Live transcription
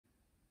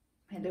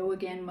Hello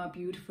again, my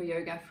beautiful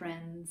yoga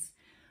friends.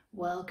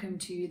 Welcome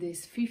to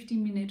this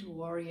 50-minute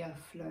warrior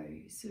flow.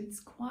 So it's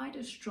quite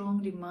a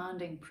strong,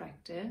 demanding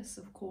practice.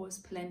 Of course,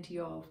 plenty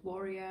of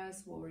warrior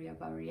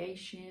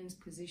variations,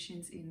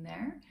 positions in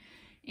there,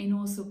 and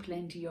also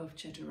plenty of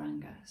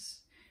Chaturangas.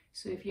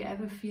 So if you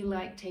ever feel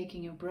like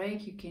taking a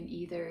break, you can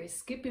either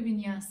skip a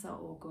Vinyasa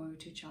or go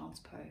to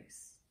child's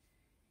pose.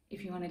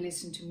 If you want to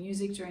listen to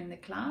music during the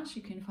class,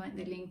 you can find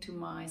the link to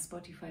my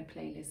Spotify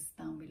playlist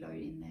down below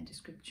in the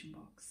description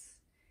box.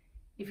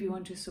 If you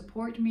want to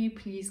support me,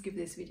 please give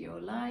this video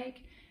a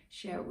like,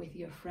 share it with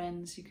your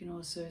friends. You can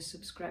also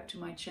subscribe to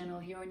my channel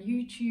here on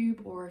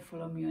YouTube or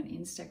follow me on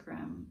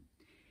Instagram.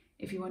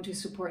 If you want to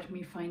support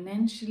me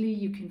financially,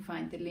 you can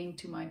find the link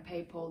to my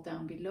PayPal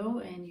down below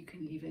and you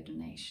can leave a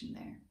donation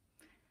there.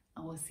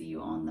 I will see you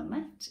on the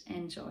mat.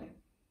 Enjoy.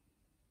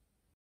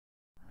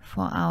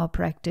 For our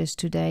practice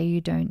today,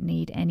 you don't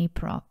need any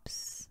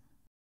props.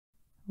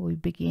 We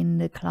begin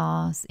the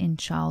class in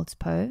child's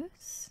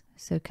pose.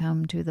 So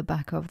come to the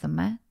back of the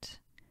mat,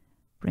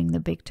 bring the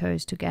big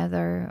toes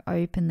together,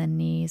 open the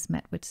knees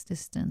met width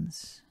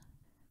distance.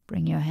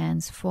 Bring your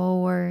hands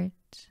forward,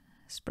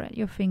 spread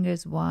your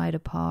fingers wide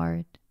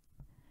apart,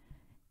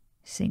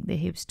 sink the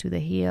hips to the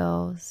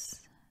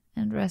heels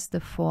and rest the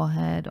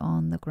forehead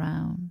on the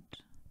ground.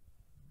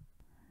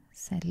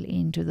 Settle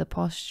into the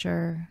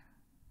posture,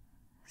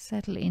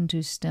 settle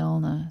into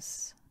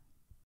stillness.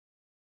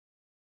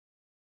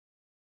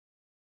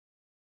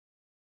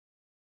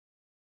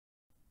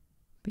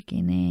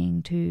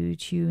 Beginning to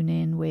tune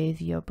in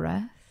with your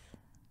breath.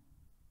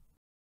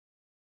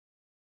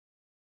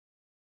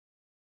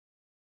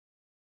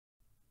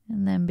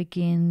 And then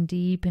begin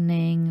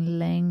deepening,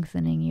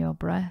 lengthening your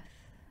breath.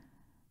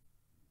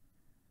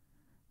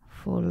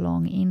 For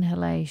long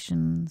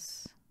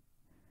inhalations,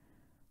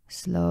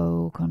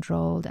 slow,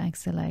 controlled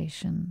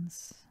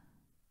exhalations.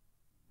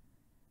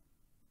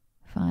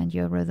 Find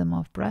your rhythm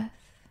of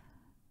breath.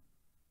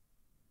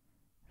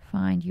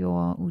 Find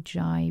your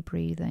ujjayi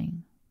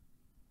breathing.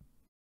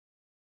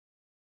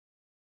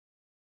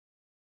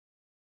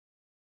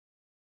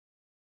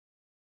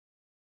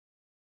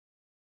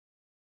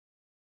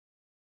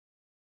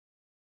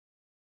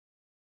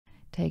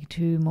 Take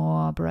 2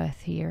 more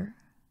breaths here.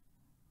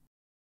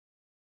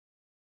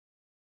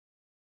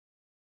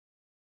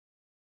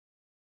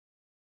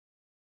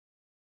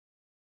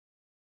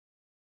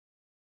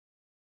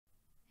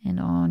 And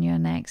on your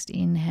next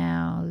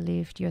inhale,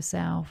 lift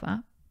yourself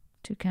up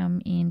to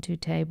come into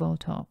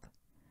tabletop.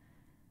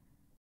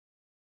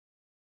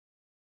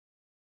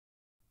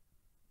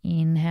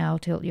 Inhale,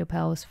 tilt your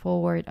pelvis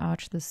forward,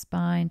 arch the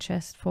spine,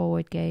 chest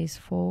forward, gaze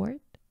forward.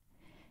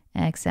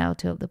 Exhale,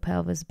 tilt the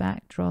pelvis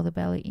back, draw the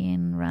belly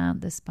in,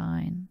 round the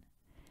spine.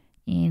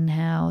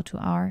 Inhale to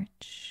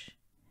arch,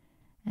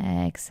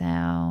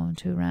 exhale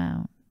to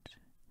round.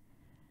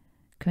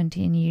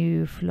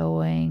 Continue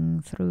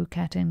flowing through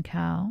cat and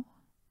cow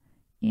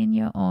in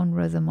your own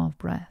rhythm of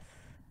breath.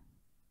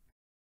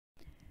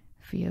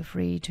 Feel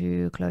free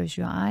to close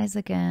your eyes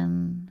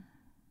again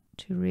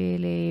to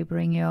really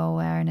bring your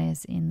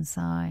awareness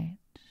inside,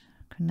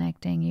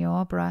 connecting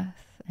your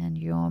breath and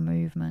your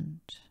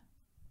movement.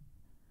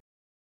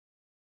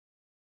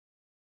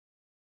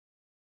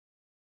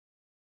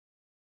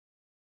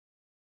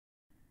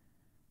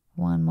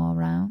 One more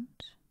round.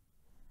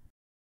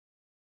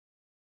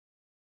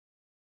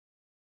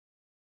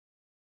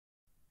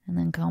 And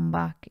then come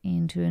back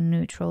into a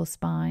neutral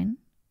spine.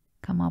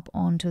 Come up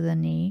onto the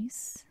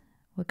knees.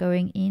 We're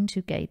going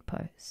into gate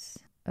pose.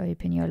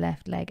 Open your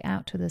left leg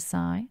out to the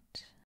side.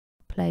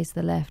 Place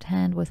the left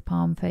hand with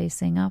palm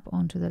facing up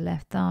onto the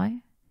left thigh.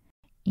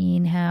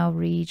 Inhale,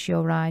 reach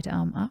your right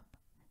arm up.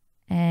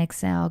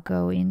 Exhale,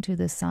 go into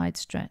the side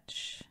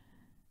stretch.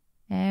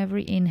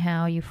 Every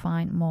inhale you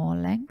find more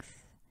length.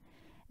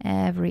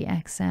 Every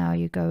exhale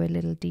you go a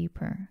little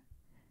deeper.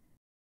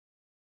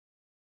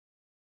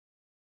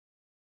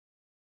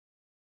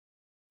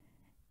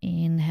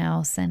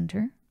 Inhale,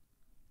 center.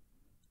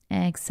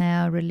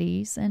 Exhale,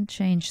 release and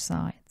change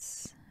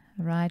sides.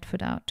 Right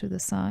foot out to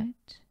the side.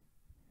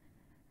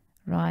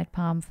 Right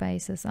palm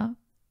faces up.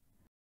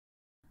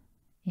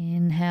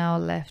 Inhale,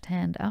 left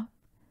hand up.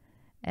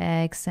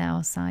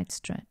 Exhale, side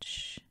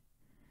stretch.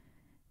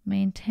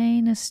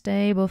 Maintain a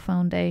stable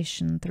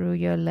foundation through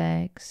your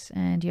legs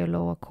and your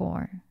lower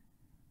core,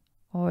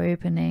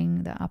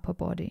 opening the upper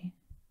body.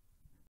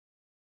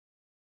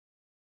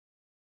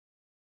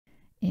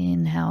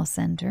 Inhale,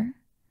 center.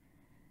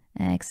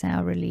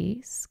 Exhale,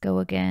 release. Go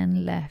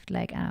again, left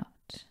leg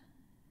out.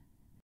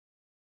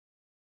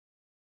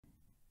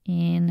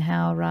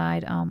 Inhale,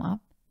 right arm up.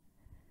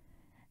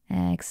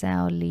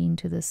 Exhale, lean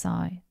to the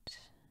side.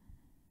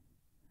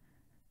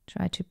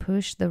 Try to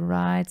push the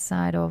right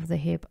side of the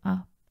hip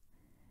up,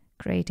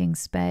 creating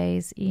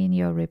space in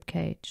your rib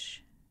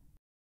cage.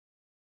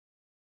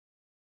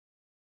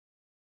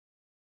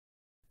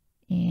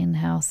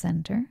 Inhale,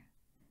 center.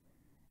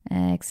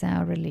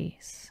 Exhale,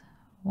 release.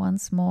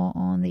 Once more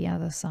on the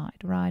other side,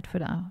 right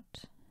foot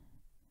out.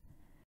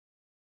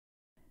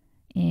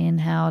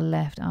 Inhale,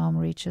 left arm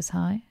reaches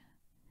high.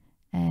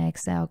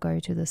 Exhale, go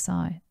to the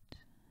side,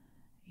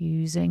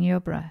 using your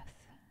breath.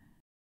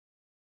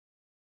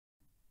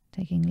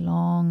 Taking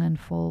long and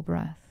full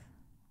breath.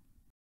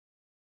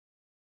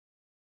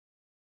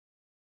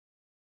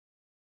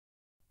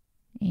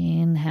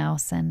 Inhale,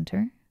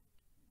 center.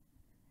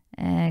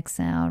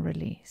 Exhale,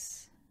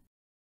 release.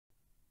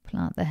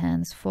 Plant the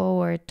hands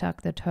forward,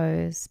 tuck the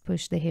toes,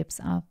 push the hips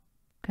up.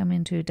 Come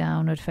into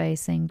downward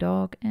facing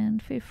dog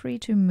and feel free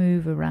to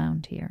move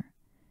around here.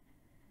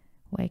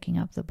 Waking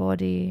up the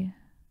body,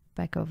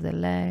 back of the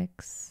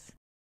legs,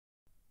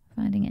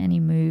 finding any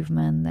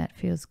movement that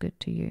feels good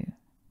to you.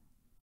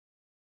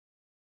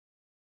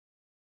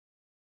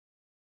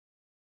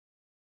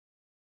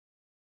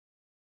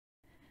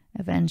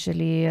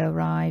 Eventually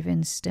arrive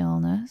in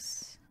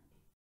stillness.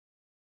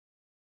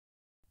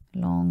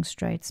 Long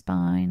straight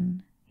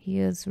spine,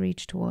 heels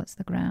reach towards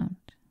the ground.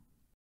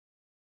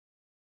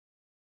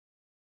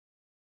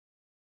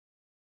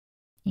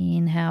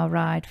 Inhale,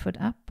 right foot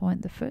up,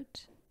 point the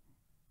foot.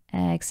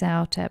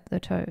 Exhale, tap the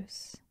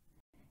toes.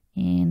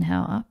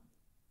 Inhale up.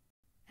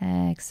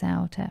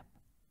 Exhale, tap.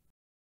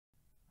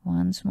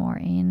 Once more,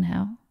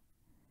 inhale.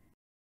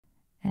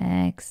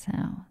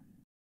 Exhale.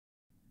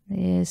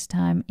 This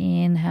time,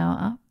 inhale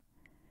up.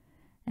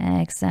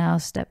 Exhale,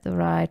 step the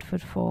right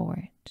foot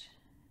forward.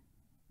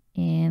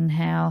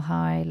 Inhale,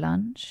 high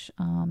lunge,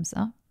 arms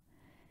up.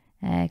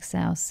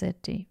 Exhale,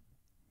 sit deep.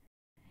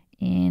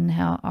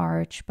 Inhale,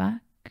 arch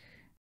back.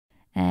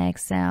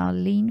 Exhale,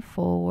 lean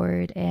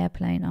forward,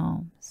 airplane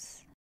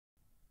arms.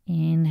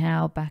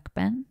 Inhale, back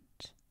bend.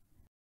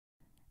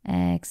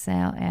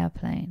 Exhale,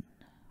 airplane.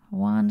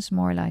 Once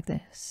more like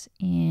this.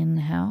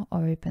 Inhale,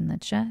 open the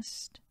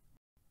chest.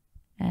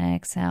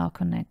 Exhale,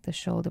 connect the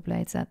shoulder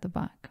blades at the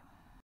back.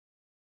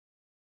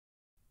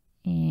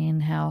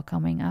 Inhale,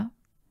 coming up.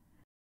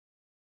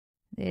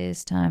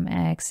 This time,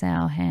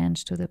 exhale,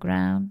 hands to the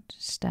ground,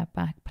 step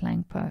back,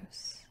 plank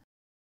pose.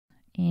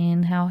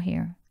 Inhale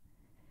here.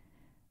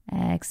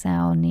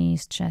 Exhale,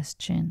 knees, chest,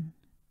 chin.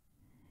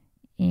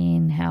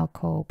 Inhale,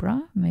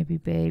 cobra, maybe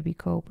baby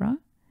cobra.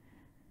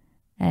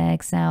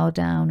 Exhale,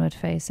 downward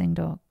facing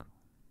dog.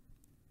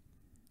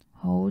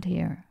 Hold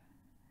here.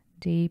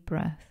 Deep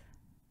breath.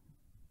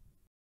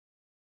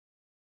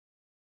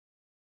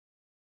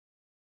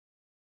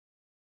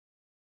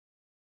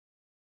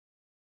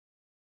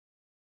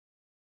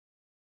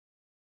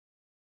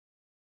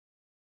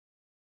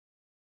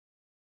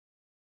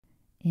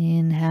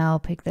 Inhale,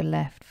 pick the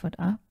left foot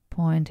up,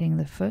 pointing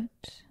the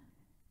foot.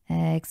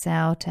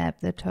 Exhale, tap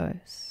the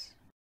toes.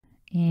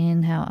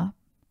 Inhale up.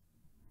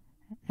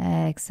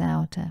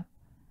 Exhale, tap.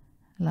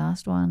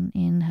 Last one,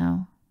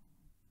 inhale.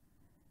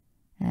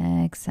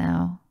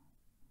 Exhale.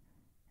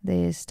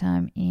 This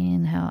time,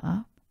 inhale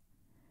up.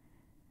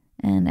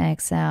 And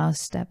exhale,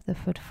 step the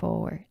foot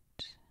forward.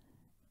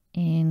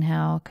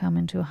 Inhale, come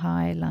into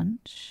high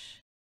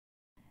lunge.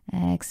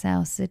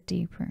 Exhale, sit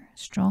deeper,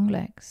 strong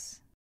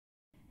legs.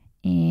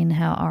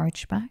 Inhale,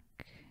 arch back.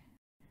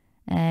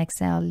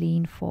 Exhale,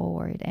 lean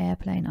forward,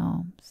 airplane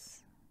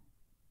arms.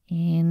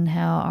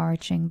 Inhale,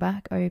 arching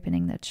back,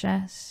 opening the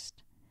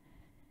chest.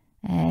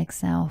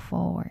 Exhale,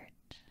 forward.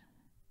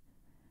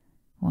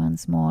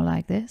 Once more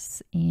like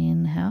this.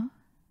 Inhale.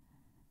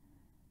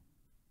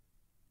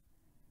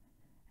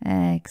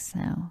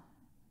 Exhale.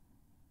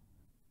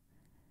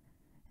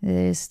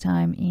 This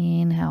time,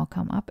 inhale,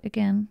 come up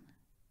again.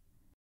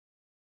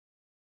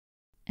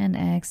 And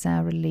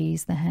exhale,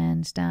 release the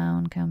hands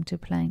down, come to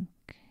plank.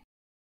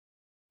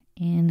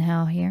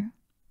 Inhale here.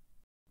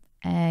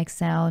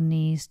 Exhale,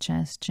 knees,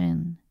 chest,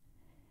 chin.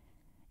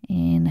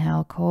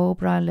 Inhale,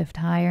 cobra, lift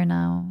higher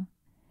now.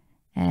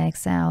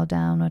 Exhale,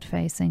 downward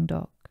facing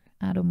dog.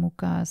 Adho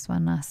Mukha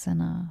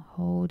Svanasana,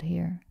 hold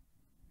here.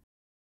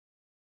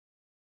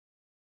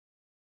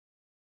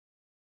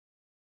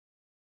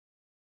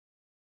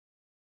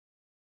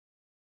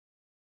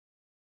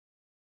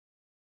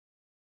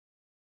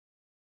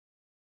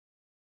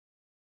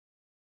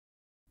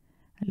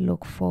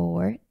 Look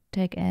forward,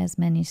 take as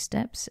many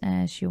steps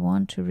as you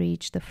want to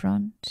reach the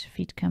front,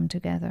 feet come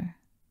together.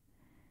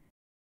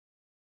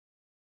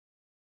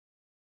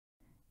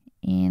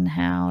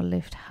 Inhale,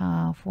 lift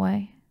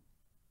halfway.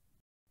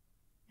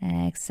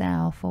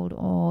 Exhale, fold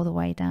all the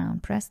way down,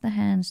 press the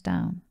hands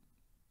down.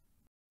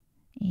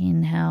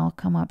 Inhale,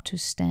 come up to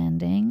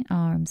standing,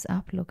 arms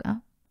up, look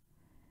up.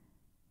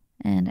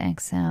 And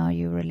exhale,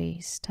 you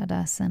release,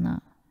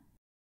 Tadasana.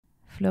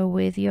 Flow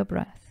with your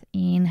breath.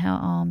 Inhale,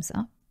 arms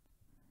up.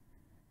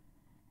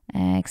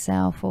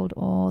 Exhale, fold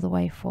all the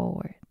way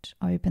forward.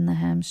 Open the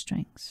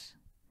hamstrings.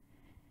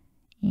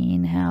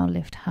 Inhale,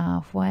 lift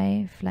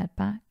halfway, flat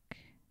back.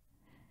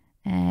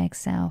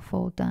 Exhale,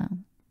 fold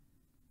down.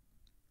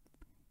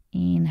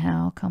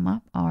 Inhale, come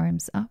up,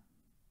 arms up.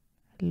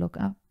 Look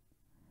up.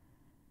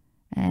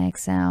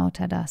 Exhale,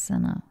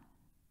 Tadasana.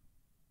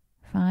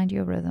 Find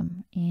your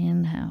rhythm.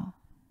 Inhale.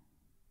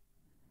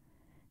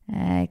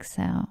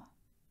 Exhale.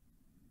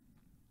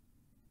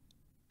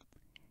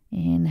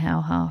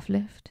 Inhale, half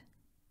lift.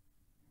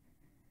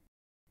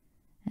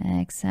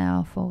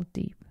 Exhale, fold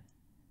deep.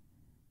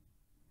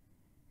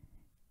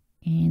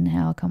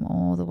 Inhale, come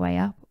all the way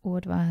up,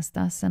 Urdhva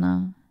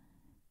Hastasana.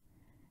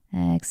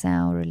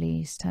 Exhale,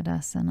 release,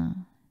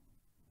 Tadasana.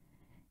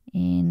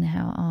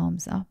 Inhale,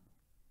 arms up.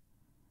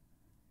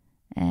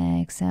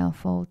 Exhale,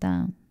 fold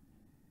down.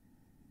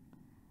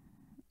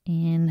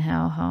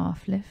 Inhale,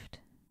 half lift.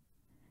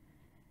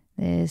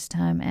 This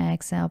time,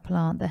 exhale,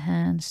 plant the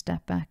hand,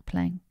 step back,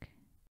 plank.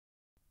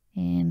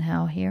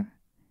 Inhale here.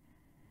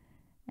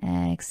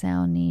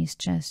 Exhale, knees,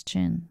 chest,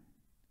 chin.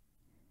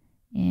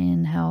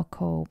 Inhale,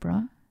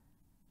 cobra.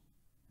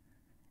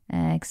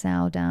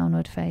 Exhale,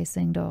 downward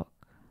facing dog.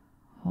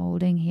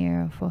 Holding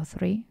here for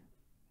 3,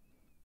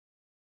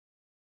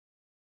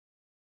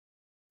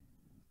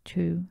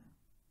 2,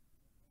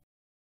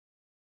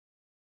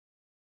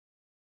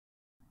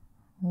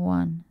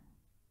 1.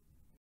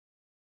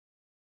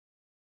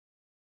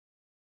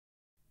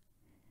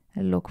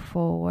 Look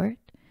forward,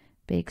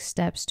 big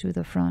steps to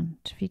the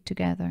front, feet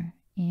together.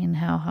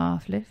 Inhale,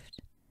 half lift.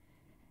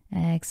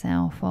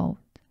 Exhale, fold.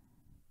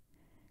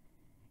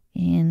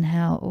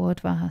 Inhale,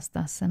 Urdhva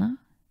Hastasana.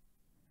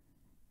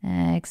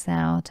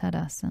 Exhale,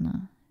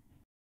 Tadasana.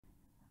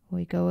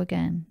 We go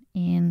again.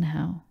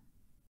 Inhale.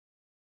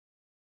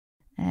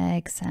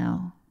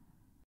 Exhale.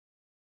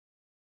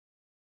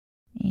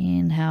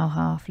 Inhale,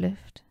 half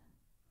lift.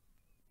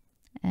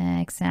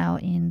 Exhale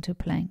into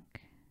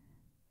plank.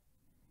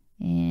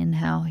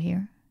 Inhale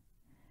here.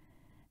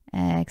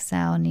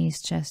 Exhale, knees,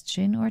 chest,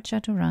 chin or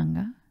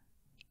Chaturanga.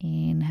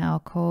 Inhale,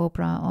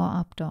 cobra or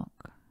up dog.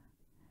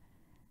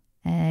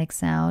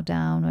 Exhale,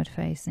 downward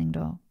facing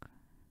dog.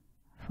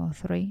 For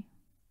 3,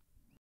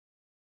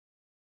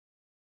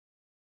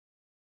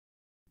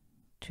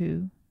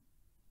 2,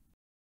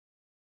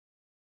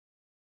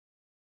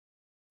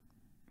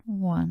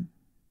 1.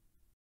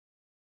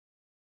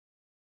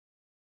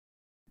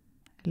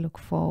 Look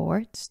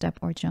forward, step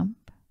or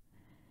jump.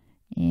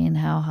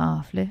 Inhale,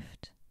 half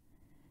lift.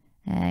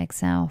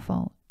 Exhale,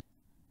 fold.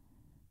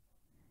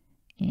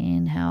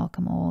 Inhale,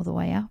 come all the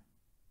way up.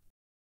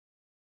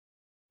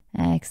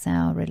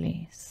 Exhale,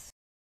 release.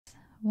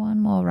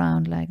 One more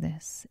round like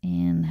this.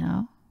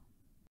 Inhale.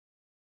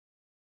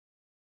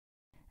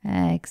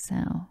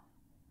 Exhale.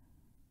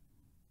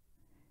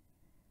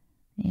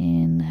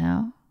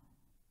 Inhale.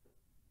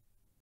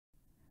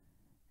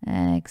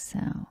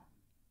 Exhale.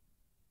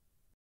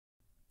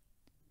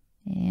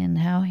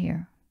 Inhale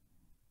here.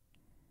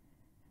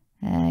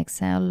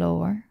 Exhale,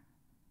 lower.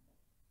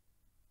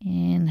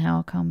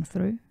 Inhale, come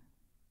through.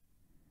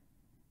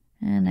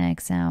 And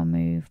exhale,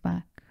 move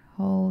back.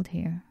 Hold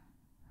here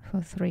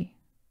for 3,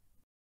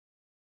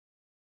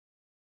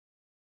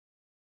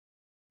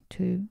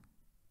 2,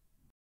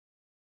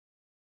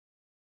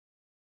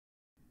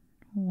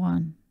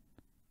 1.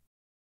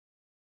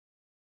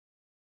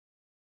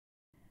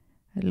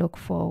 Look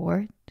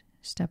forward,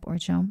 step or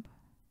jump.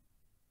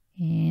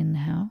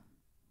 Inhale.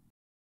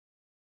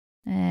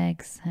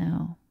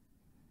 Exhale.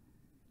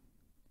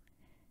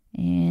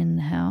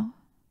 Inhale.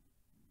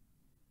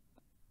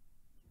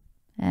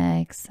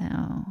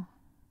 Exhale.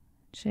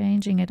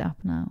 Changing it up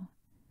now.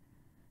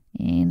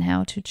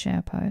 Inhale to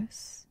chair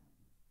pose.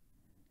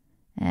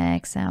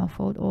 Exhale,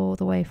 fold all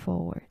the way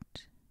forward.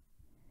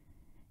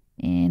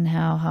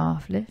 Inhale,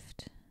 half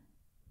lift.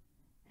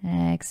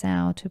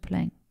 Exhale to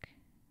plank.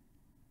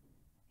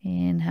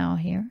 Inhale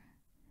here.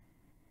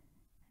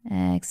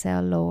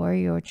 Exhale, lower,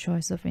 your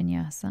choice of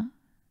vinyasa.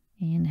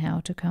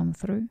 Inhale to come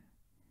through.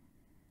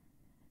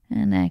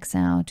 And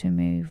exhale to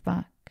move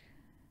back.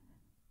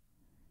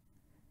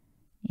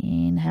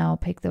 Inhale,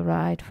 pick the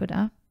right foot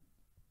up.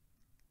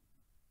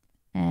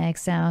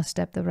 Exhale,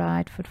 step the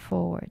right foot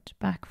forward.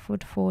 Back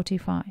foot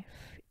 45.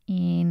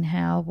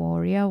 Inhale,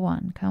 warrior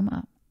 1, come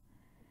up.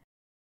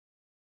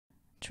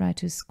 Try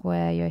to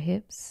square your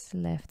hips.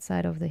 Left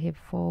side of the hip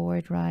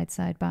forward, right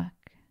side back.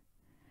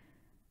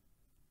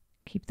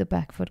 Keep the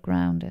back foot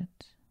grounded.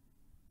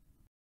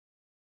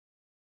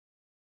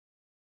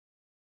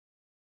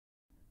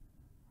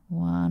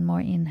 One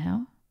more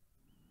inhale.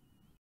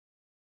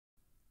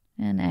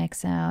 And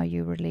exhale,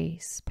 you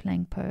release,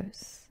 plank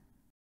pose.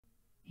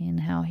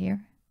 Inhale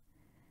here.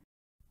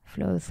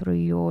 Flow through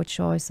your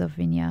choice of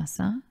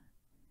vinyasa.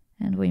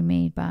 And we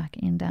meet back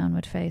in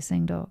downward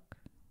facing dog.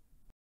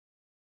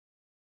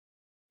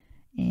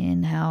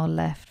 Inhale,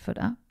 left foot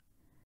up.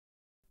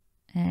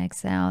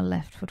 Exhale,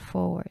 left foot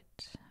forward.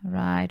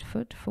 Right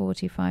foot,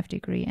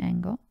 45-degree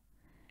angle.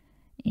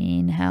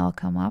 Inhale,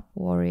 come up,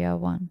 warrior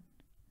 1.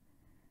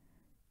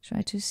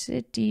 Try to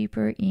sit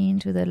deeper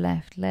into the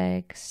left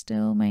leg,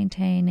 still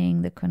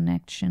maintaining the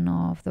connection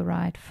of the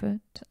right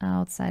foot,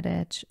 outside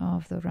edge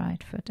of the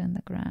right foot and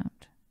the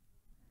ground.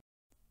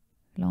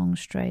 Long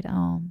straight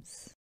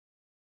arms.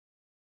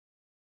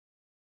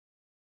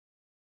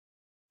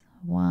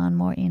 One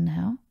more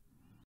inhale.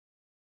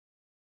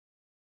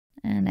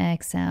 And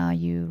exhale,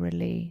 you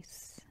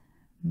release.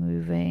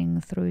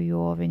 Moving through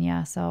your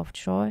vinyasa of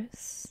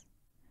choice,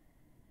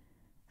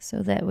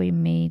 so that we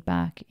meet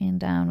back in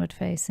downward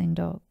facing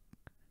dog.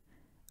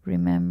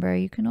 Remember,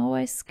 you can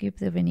always skip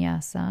the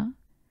vinyasa,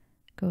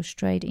 go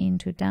straight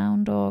into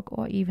down dog,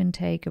 or even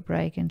take a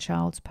break in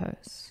child's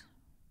pose.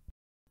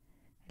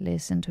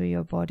 Listen to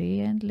your body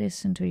and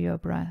listen to your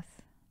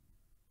breath.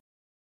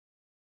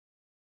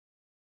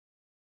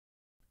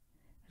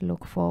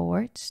 Look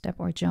forward, step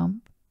or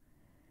jump.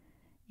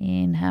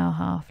 Inhale,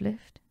 half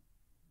lift.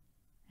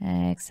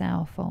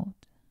 Exhale, fold.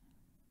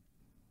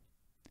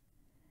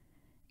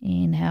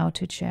 Inhale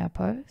to chair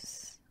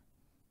pose.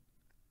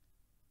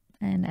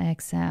 And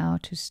exhale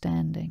to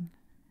standing.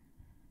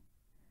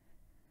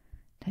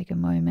 Take a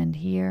moment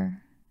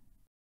here,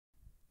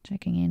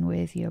 checking in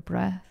with your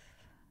breath,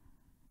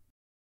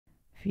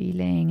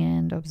 feeling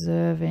and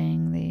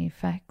observing the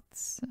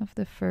effects of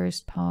the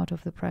first part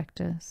of the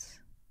practice.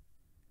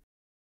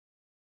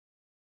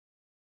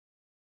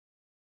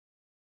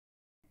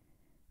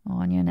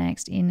 On your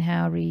next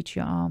inhale, reach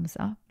your arms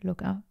up,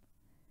 look up.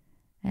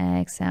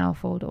 Exhale,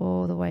 fold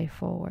all the way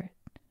forward.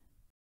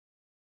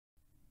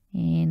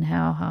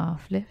 Inhale,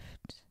 half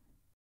lift.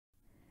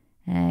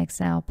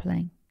 Exhale,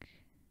 plank.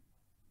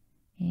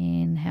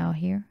 Inhale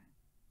here.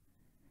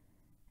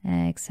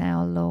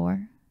 Exhale,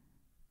 lower.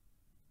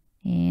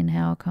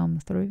 Inhale, come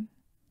through.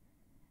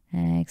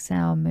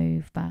 Exhale,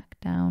 move back,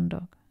 down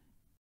dog.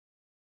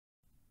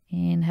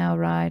 Inhale,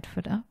 right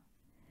foot up.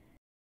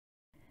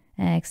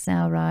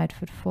 Exhale, right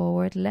foot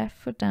forward, left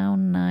foot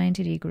down,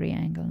 90-degree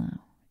angle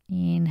now.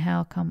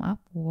 Inhale, come up,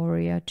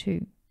 warrior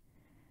two.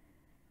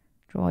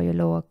 Draw your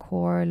lower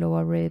core,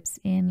 lower ribs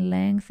in,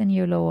 lengthen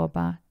your lower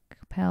back,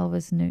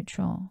 pelvis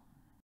neutral.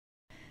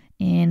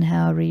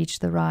 Inhale, reach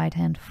the right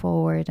hand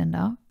forward and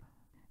up.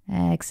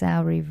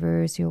 Exhale,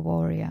 reverse your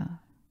warrior.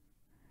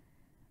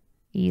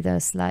 Either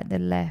slide the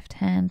left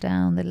hand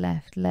down the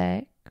left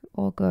leg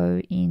or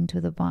go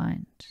into the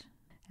bind.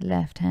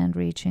 Left hand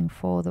reaching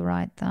for the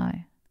right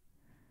thigh.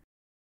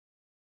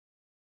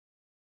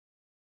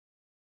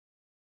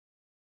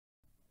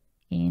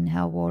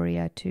 Inhale,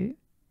 warrior two.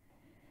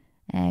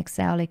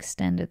 Exhale,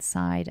 extended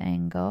side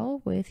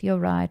angle with your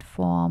right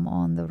forearm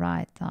on the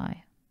right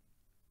thigh.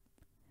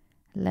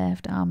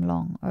 Left arm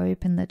long,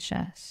 open the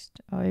chest,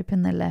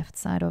 open the left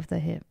side of the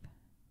hip.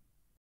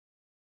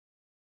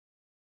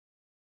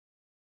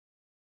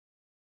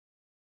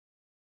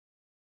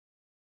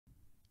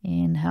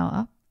 Inhale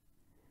up.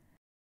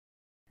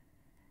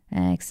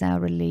 Exhale,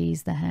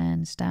 release the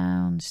hands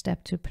down,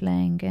 step to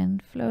plank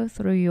and flow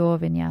through your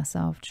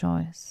vinyasa of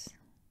choice.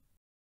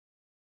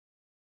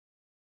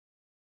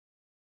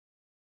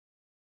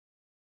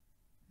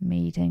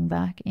 Meeting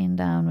back in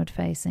downward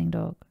facing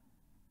dog.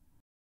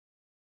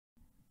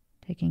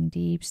 Taking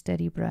deep,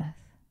 steady breath.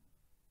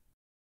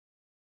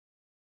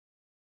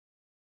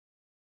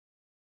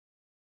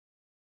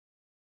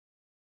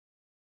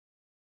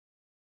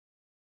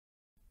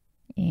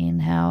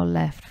 Inhale,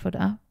 left foot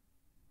up.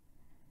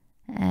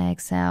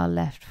 Exhale,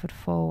 left foot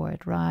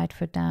forward, right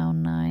foot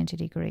down 90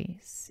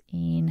 degrees.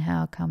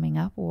 Inhale, coming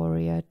up,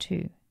 warrior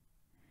two.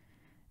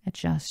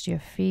 Adjust your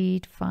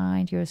feet,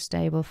 find your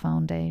stable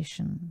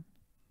foundation.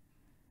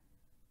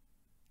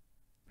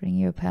 Bring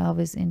your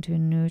pelvis into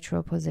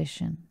neutral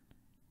position.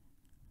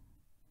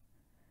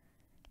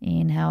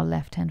 Inhale,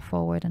 left hand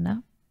forward and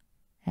up.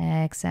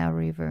 Exhale,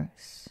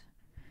 reverse.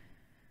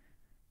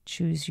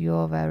 Choose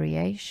your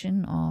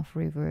variation of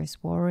reverse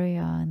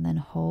warrior and then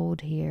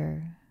hold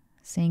here,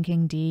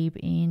 sinking deep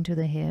into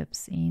the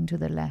hips, into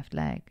the left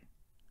leg.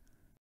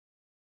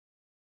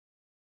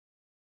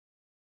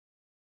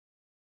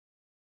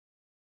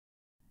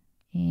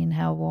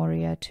 Inhale,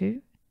 warrior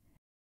two.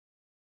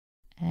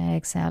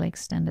 Exhale,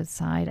 extended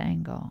side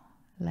angle.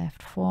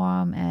 Left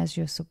forearm as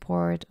your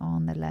support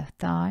on the left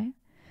thigh.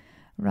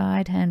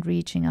 Right hand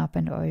reaching up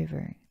and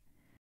over.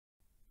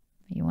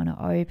 You want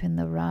to open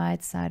the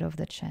right side of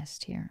the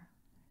chest here.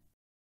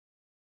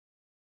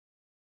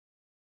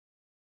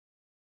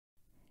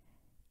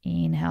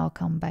 Inhale,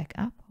 come back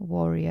up,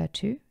 warrior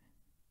two.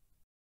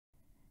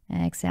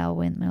 Exhale,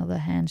 windmill the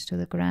hands to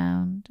the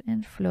ground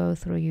and flow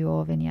through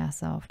your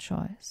vinyasa of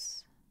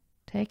choice.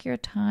 Take your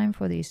time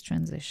for these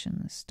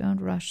transitions,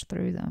 don't rush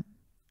through them.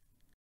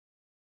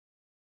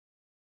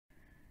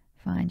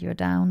 Find your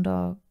down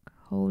dog,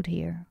 hold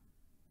here.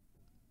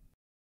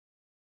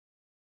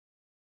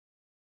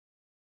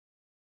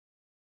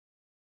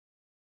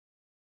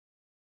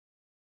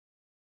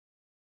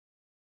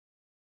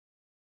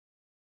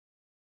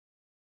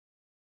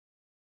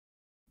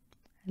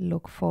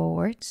 Look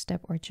forward,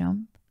 step or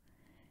jump.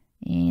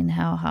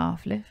 Inhale,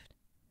 half lift.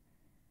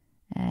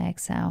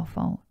 Exhale,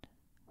 fold.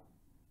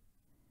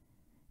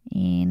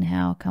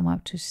 Inhale, come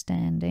up to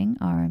standing,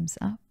 arms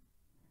up.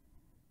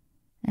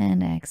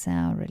 And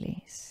exhale,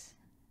 release.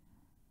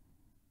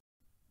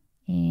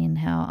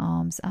 Inhale,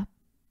 arms up.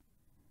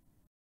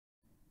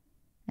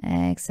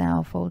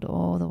 Exhale, fold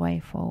all the way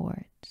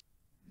forward.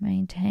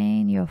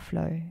 Maintain your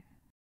flow.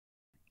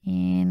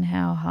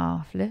 Inhale,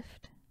 half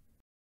lift.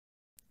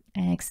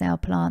 Exhale,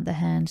 plant the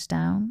hands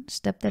down,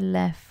 step the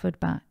left foot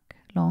back,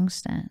 long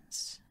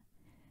stance.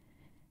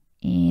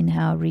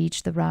 Inhale,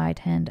 reach the right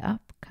hand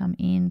up, come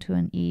into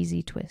an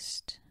easy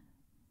twist.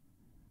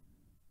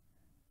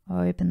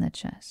 Open the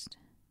chest.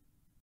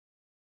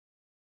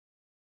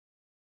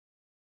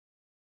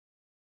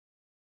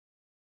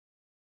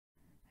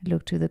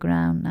 Look to the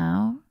ground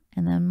now,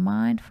 and then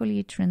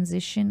mindfully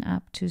transition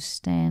up to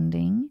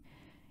standing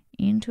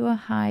into a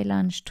high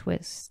lunge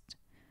twist.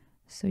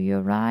 So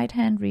your right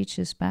hand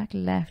reaches back,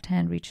 left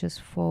hand reaches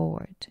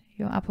forward.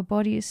 Your upper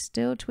body is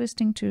still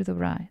twisting to the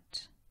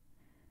right.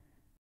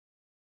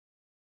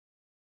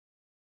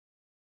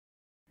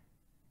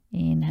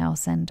 Inhale,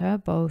 center,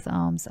 both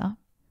arms up.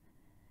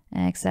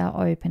 Exhale,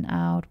 open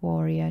out,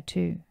 warrior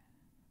two.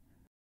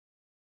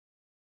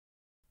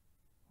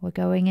 We're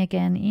going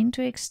again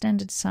into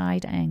extended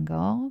side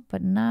angle,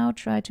 but now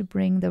try to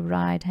bring the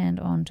right hand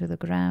onto the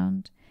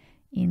ground,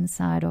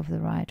 inside of the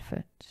right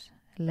foot.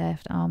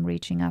 Left arm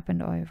reaching up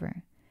and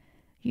over.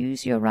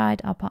 Use your right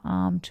upper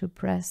arm to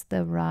press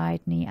the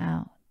right knee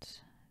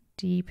out,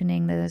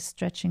 deepening the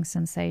stretching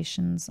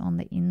sensations on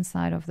the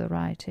inside of the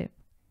right hip.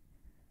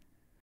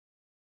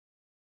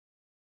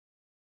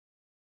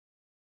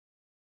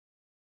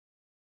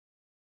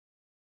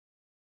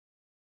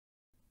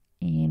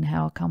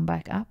 Inhale, come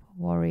back up,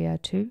 warrior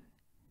two.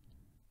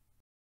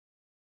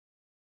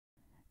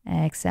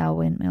 Exhale,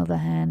 windmill the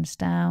hands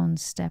down,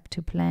 step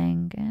to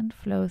plank and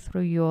flow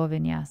through your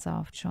vinyasa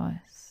of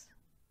choice.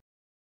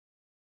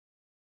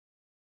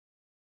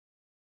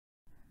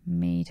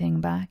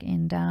 Meeting back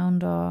in down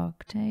dog,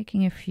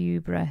 taking a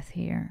few breaths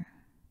here.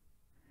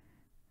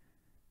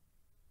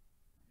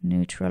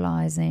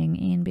 Neutralizing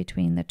in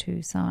between the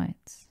two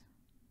sides.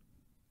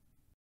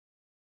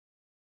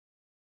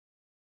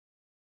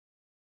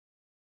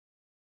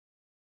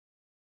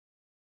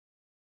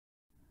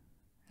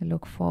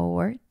 Look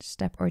forward,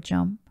 step or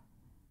jump.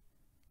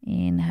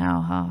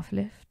 Inhale, half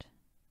lift.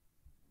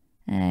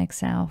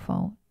 Exhale,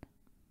 fold.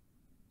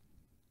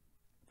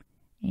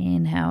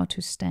 Inhale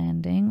to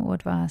standing,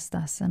 Urdhva.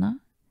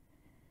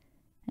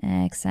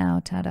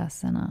 Exhale,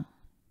 Tadasana.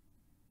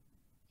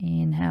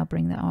 Inhale,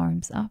 bring the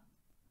arms up.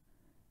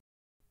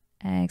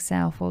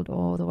 Exhale, fold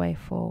all the way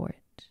forward.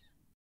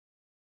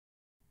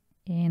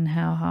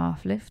 Inhale,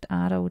 half lift,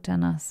 Adho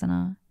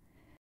Uttanasana.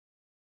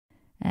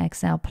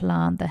 Exhale,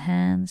 plant the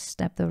hands,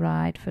 step the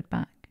right foot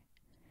back.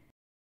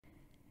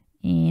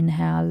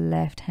 Inhale,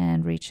 left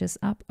hand reaches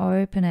up,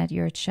 open at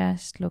your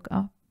chest, look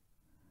up.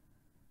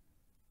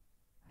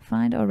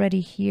 Find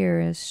already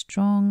here a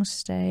strong,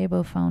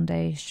 stable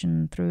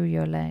foundation through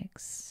your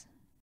legs.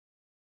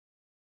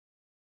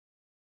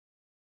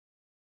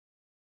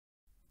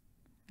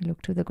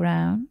 Look to the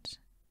ground.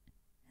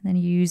 Then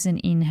use an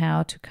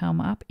inhale to come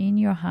up in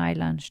your high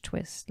lunge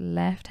twist.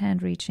 Left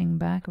hand reaching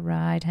back,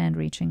 right hand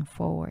reaching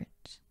forward.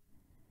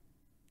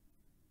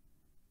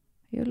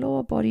 Your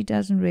lower body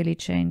doesn't really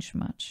change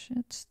much.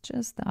 It's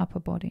just the upper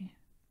body.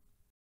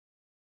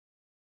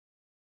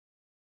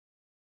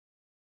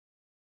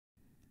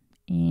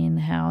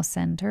 Inhale,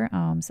 center,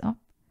 arms up.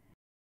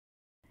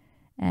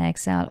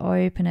 Exhale,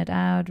 open it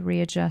out,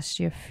 readjust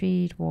your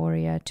feet,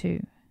 warrior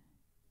two.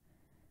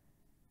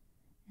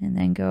 And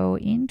then go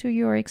into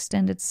your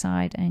extended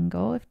side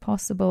angle, if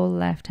possible,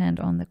 left hand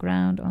on the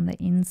ground on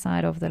the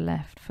inside of the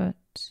left foot.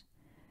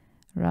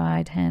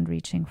 Right hand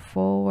reaching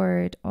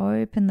forward,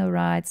 open the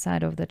right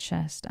side of the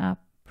chest up,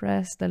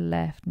 press the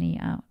left knee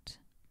out.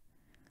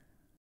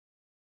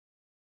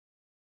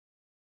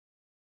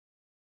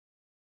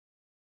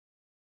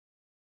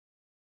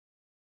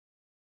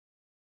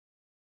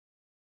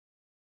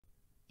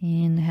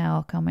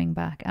 Inhale, coming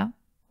back up,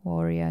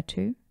 warrior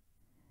two.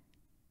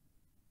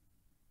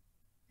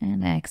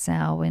 And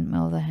exhale,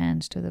 windmill the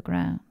hands to the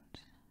ground.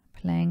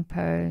 Plank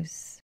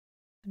pose,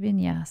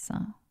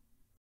 Vinyasa.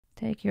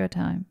 Take your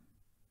time.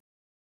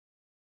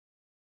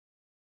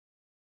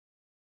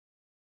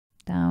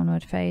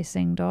 Downward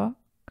facing dog,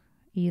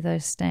 either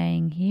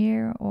staying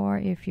here or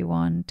if you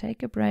want,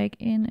 take a break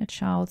in a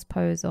child's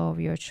pose of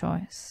your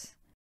choice.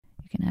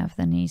 You can have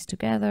the knees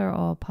together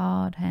or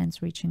apart,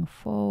 hands reaching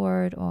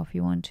forward, or if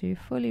you want to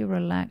fully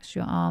relax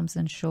your arms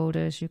and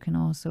shoulders, you can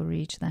also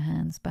reach the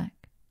hands back.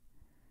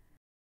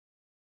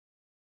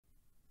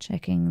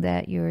 Checking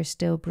that you're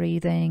still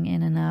breathing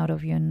in and out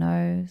of your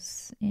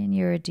nose in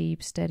your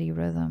deep, steady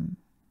rhythm.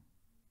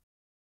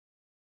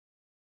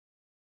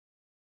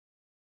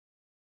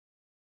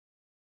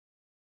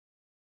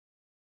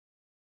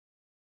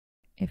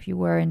 If you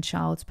were in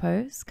child's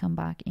pose, come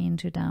back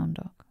into down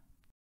dog.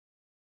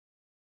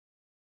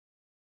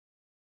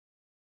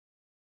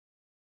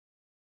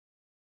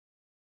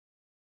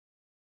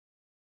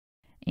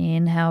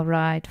 Inhale,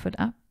 right foot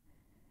up.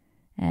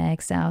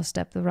 Exhale,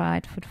 step the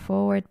right foot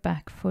forward,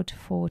 back foot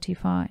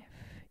 45.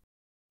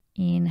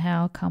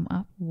 Inhale, come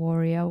up,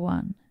 warrior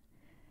one.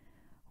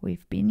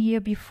 We've been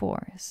here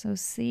before, so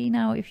see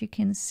now if you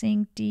can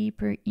sink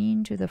deeper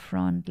into the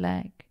front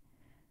leg.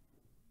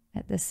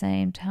 At the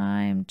same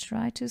time,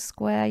 try to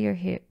square your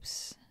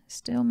hips.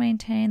 Still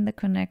maintain the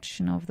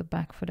connection of the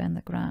back foot and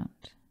the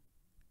ground.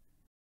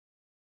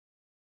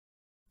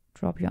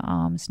 Drop your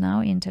arms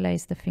now,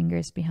 interlace the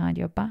fingers behind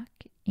your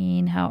back.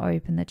 Inhale,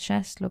 open the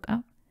chest, look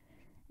up.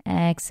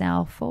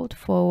 Exhale, fold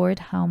forward,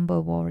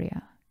 humble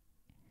warrior.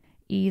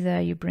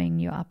 Either you bring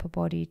your upper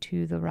body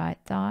to the right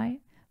thigh,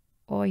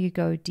 or you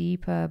go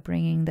deeper,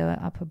 bringing the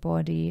upper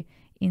body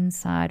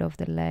inside of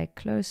the leg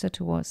closer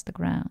towards the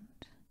ground.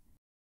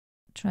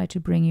 Try to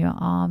bring your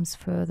arms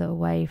further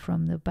away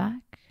from the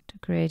back to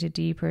create a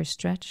deeper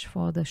stretch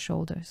for the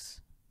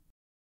shoulders.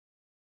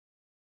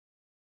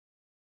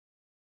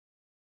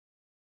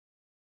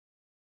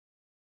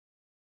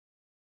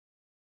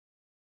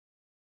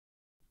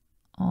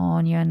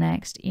 On your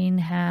next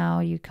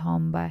inhale, you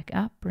come back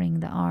up, bring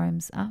the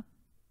arms up.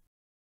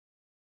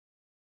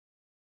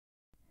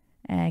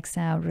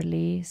 Exhale,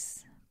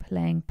 release,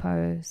 plank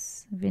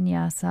pose,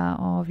 vinyasa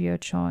of your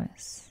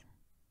choice.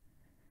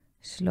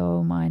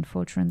 Slow,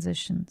 mindful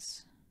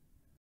transitions.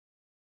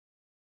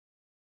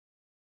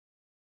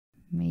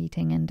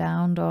 Meeting in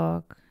down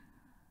dog.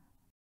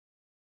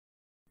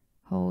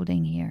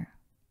 Holding here.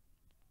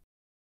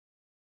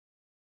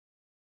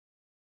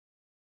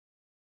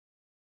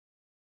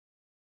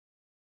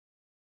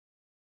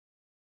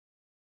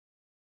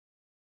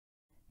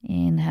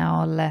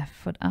 Inhale, left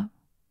foot up.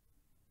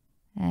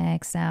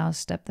 Exhale,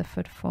 step the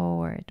foot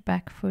forward,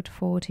 back foot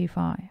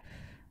 45.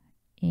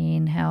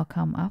 Inhale,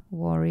 come up,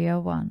 warrior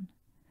 1.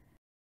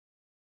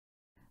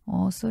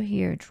 Also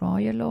here, draw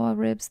your lower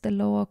ribs, the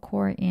lower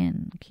core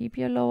in. Keep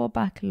your lower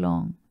back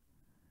long.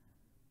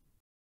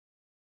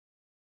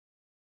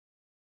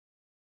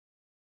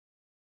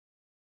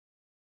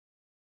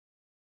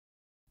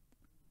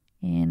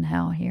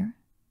 Inhale here.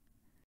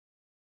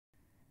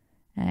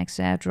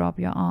 Exhale, drop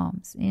your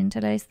arms.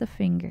 Interlace the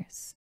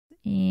fingers.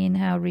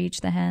 Inhale,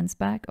 reach the hands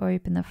back,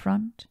 open the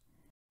front.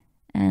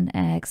 And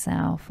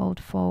exhale, fold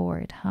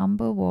forward.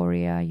 Humble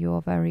warrior,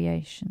 your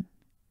variation.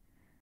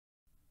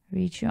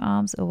 Reach your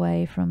arms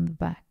away from the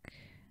back.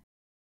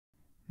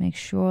 Make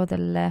sure the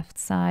left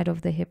side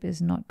of the hip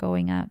is not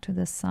going out to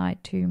the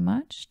side too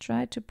much.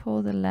 Try to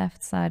pull the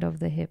left side of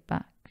the hip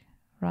back.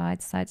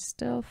 Right side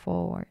still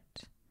forward.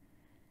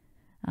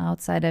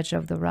 Outside edge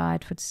of the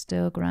right foot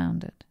still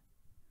grounded.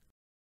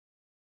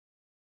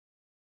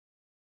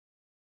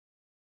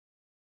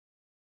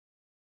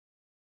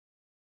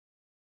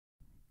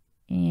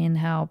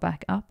 Inhale,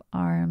 back up,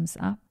 arms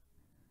up.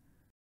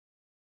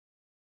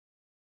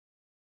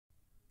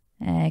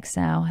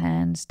 Exhale,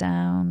 hands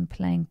down,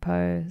 plank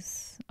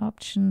pose.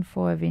 Option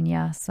for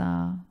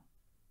Vinyasa.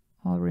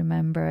 Or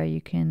remember, you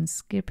can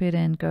skip it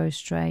and go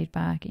straight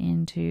back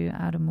into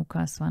Adho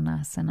Mukha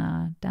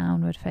Svanasana,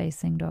 downward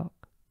facing dog.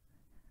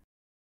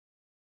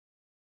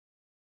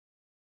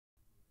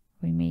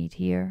 We meet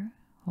here,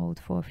 hold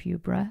for a few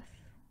breaths.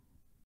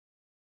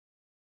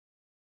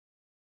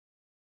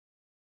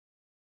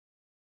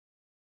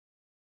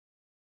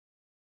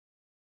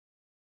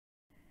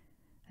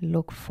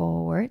 Look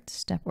forward,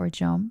 step or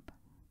jump.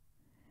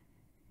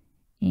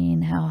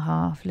 Inhale,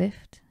 half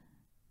lift.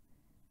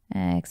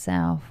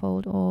 Exhale,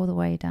 fold all the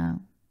way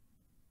down.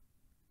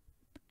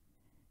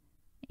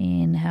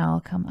 Inhale,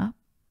 come up,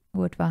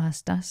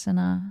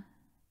 Uttanasana,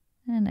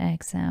 and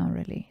exhale,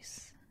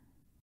 release.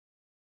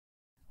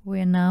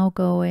 We're now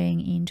going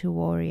into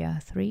Warrior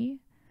 3,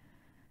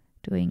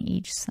 doing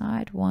each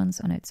side once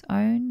on its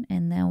own,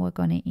 and then we're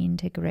going to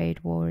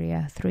integrate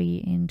Warrior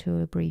 3 into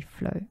a brief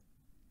flow.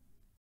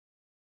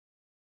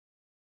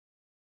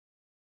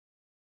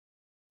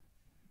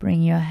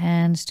 Bring your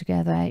hands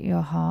together at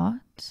your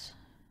heart.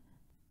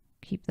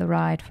 Keep the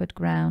right foot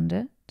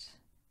grounded.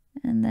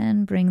 And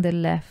then bring the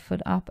left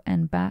foot up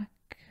and back.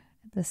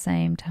 At the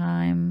same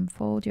time,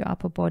 fold your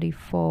upper body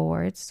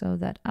forward so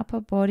that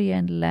upper body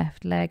and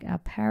left leg are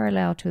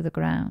parallel to the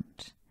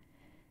ground.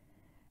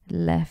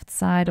 Left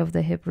side of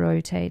the hip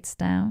rotates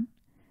down.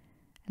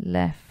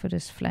 Left foot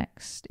is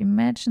flexed.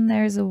 Imagine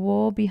there is a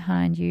wall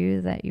behind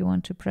you that you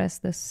want to press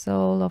the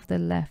sole of the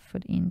left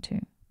foot into.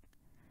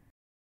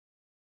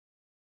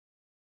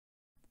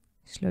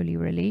 Slowly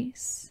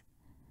release.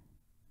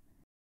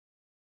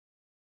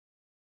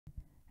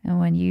 And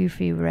when you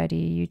feel ready,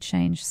 you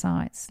change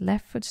sides.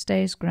 Left foot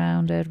stays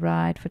grounded,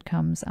 right foot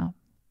comes up.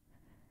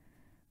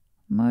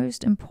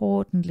 Most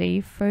importantly,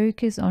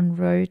 focus on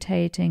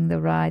rotating the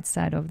right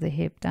side of the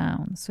hip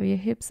down, so your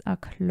hips are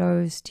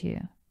closed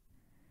here.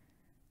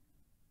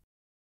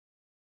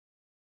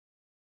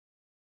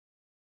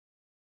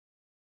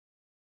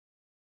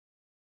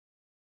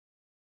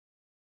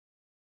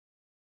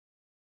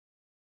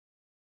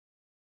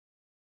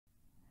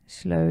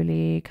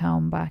 Slowly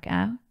come back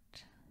out.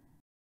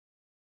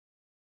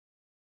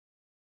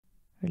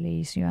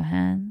 Release your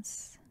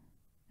hands.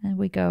 And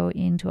we go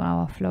into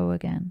our flow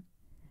again.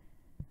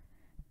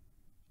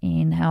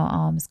 Inhale,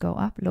 arms go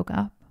up, look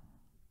up.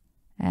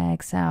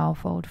 Exhale,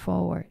 fold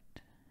forward.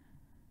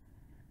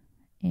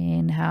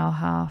 Inhale,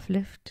 half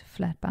lift,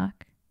 flat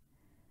back.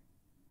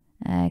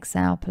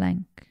 Exhale,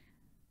 plank.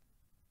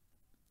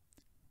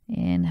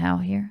 Inhale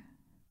here.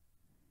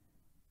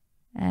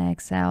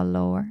 Exhale,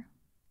 lower.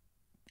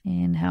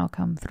 Inhale,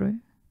 come through.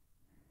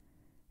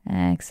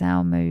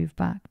 Exhale, move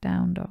back,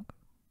 down dog.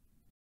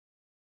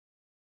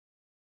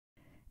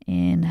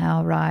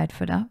 Inhale, right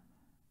foot up.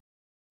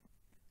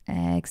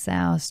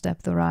 Exhale,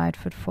 step the right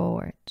foot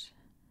forward.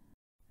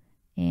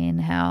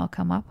 Inhale,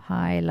 come up,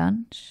 high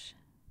lunge.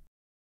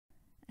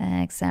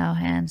 Exhale,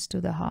 hands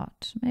to the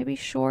heart. Maybe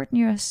shorten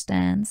your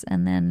stance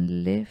and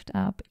then lift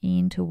up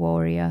into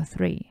Warrior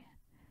 3.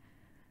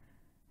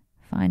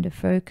 Find a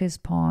focus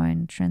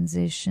point,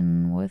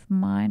 transition with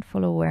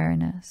mindful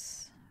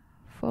awareness.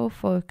 Full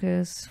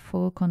focus,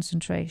 full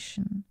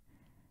concentration.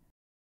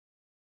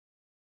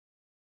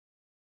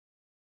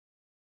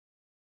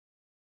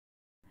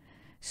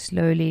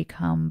 Slowly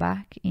come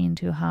back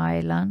into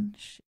high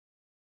lunge.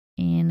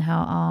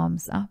 Inhale,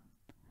 arms up.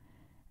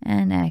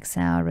 And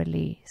exhale,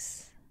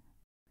 release.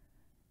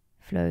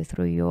 Flow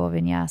through your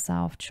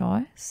Vinyasa of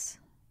choice.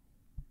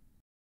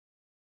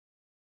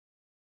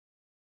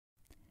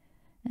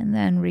 And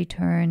then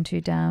return to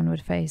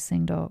downward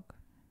facing dog.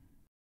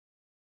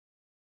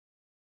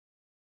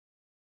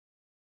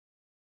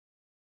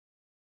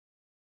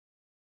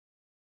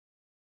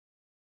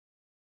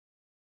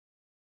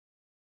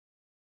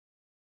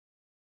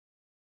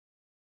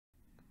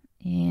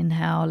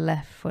 Inhale,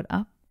 left foot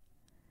up.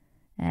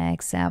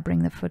 Exhale, bring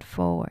the foot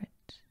forward.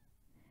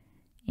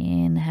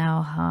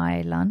 Inhale,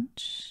 high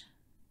lunge.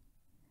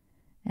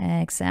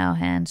 Exhale,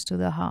 hands to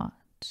the heart.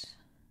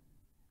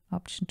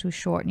 Option to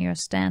shorten your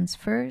stance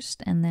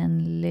first and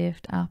then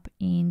lift up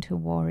into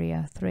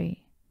Warrior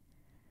 3.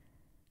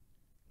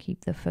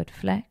 Keep the foot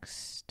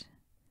flexed.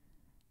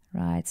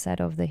 Right side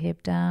of the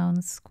hip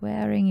down,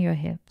 squaring your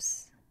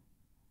hips.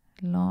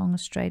 Long,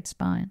 straight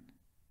spine.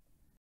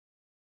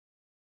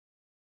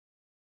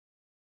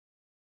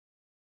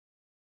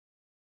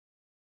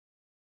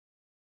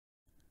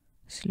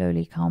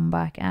 Slowly come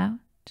back out.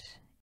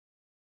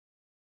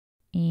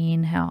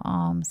 Inhale,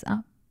 arms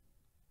up.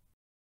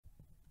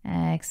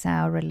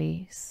 Exhale,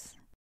 release.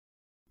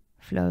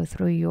 Flow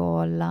through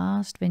your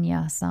last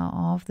Vinyasa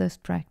of this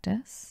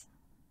practice.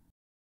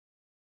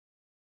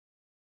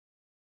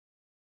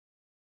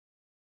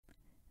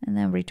 And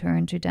then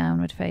return to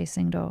downward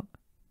facing dog.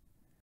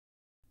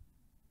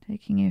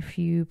 Taking a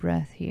few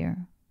breaths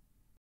here.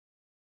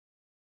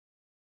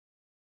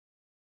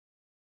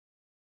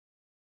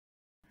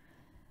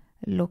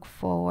 Look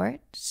forward,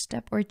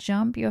 step or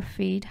jump your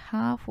feet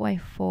halfway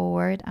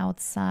forward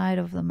outside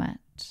of the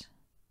mat.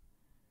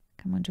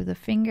 Come onto the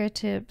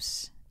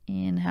fingertips,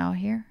 inhale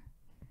here.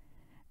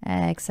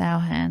 Exhale,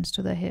 hands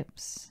to the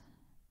hips.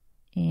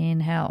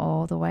 Inhale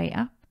all the way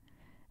up.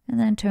 And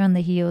then turn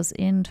the heels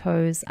in,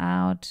 toes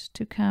out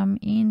to come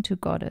into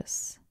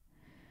Goddess.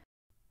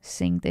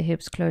 Sink the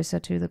hips closer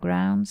to the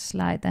ground,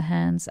 slide the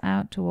hands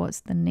out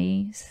towards the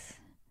knees.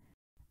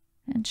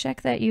 And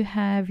check that you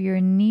have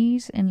your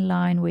knees in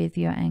line with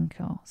your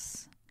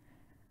ankles.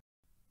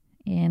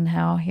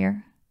 Inhale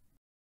here.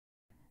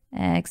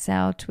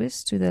 Exhale,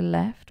 twist to the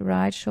left.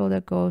 Right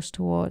shoulder goes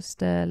towards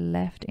the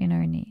left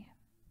inner knee.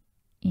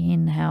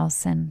 Inhale,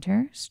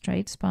 center,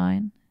 straight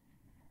spine.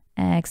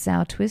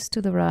 Exhale, twist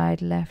to the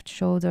right, left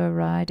shoulder,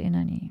 right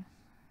inner knee.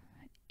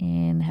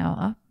 Inhale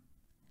up.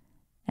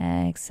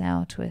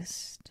 Exhale,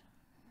 twist.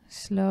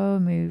 Slow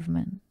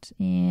movement.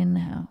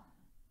 Inhale.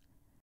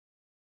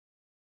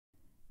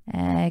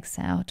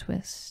 Exhale,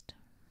 twist.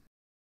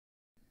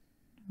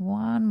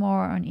 One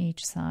more on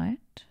each side.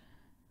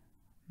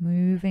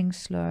 Moving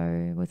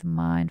slow with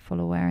mindful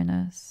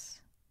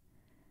awareness.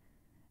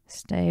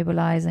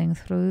 Stabilizing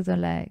through the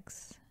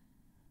legs.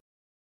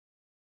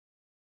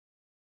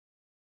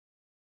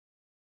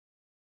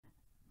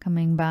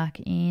 Coming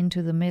back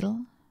into the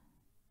middle.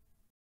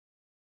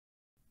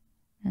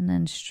 And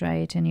then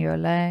straighten your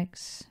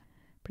legs.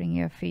 Bring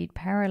your feet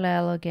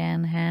parallel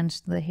again,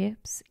 hands to the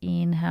hips.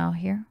 Inhale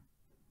here.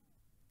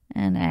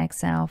 And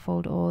exhale,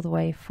 fold all the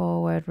way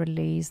forward.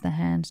 Release the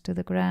hands to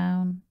the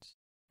ground.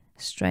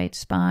 Straight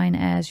spine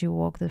as you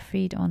walk the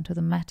feet onto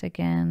the mat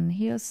again.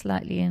 Heels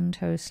slightly in,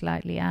 toes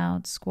slightly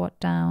out. Squat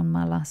down,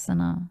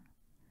 Malasana.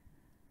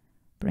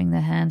 Bring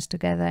the hands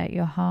together at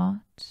your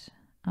heart.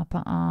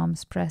 Upper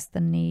arms, press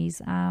the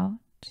knees out.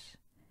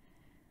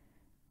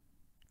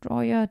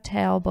 Draw your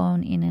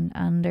tailbone in and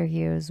under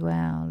here as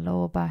well.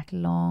 Lower back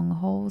long,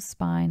 whole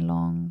spine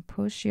long.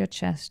 Push your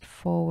chest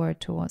forward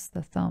towards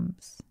the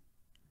thumbs.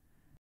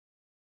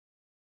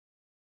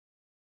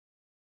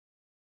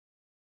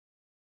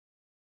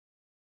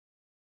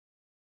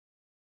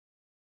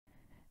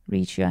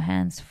 Reach your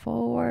hands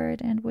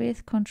forward and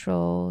with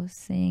control,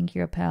 sink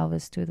your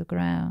pelvis to the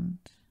ground.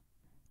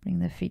 Bring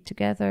the feet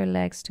together,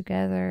 legs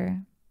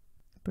together.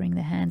 Bring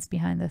the hands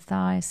behind the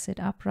thighs, sit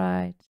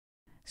upright.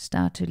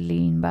 Start to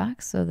lean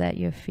back so that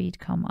your feet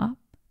come up,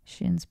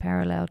 shins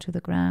parallel to the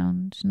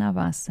ground,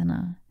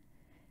 Navasana.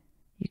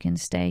 You can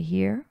stay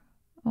here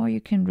or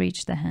you can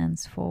reach the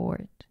hands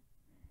forward.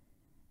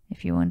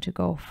 If you want to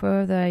go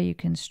further, you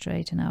can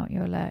straighten out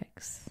your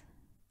legs.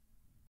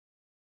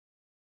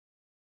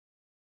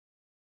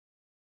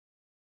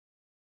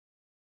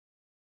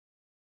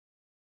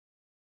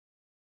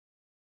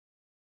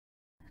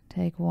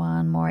 Take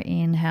one more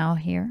inhale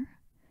here.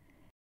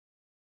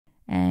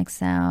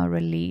 Exhale,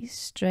 release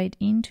straight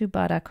into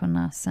Baddha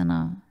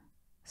Konasana.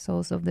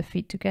 Soles of the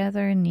feet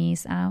together,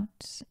 knees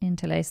out.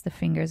 Interlace the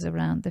fingers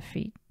around the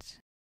feet.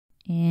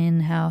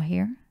 Inhale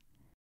here.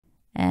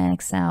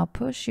 Exhale,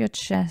 push your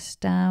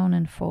chest down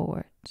and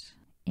forward.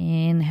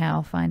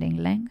 Inhale, finding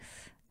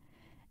length.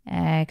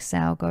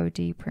 Exhale, go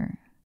deeper.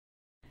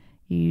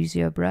 Use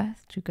your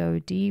breath to go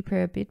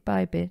deeper bit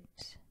by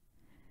bit.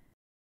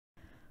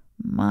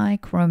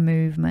 Micro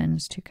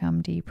movements to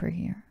come deeper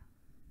here.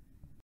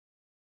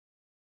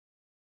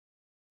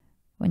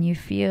 When you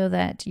feel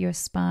that your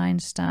spine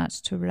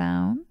starts to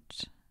round,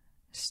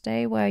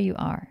 stay where you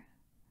are.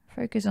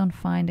 Focus on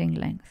finding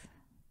length.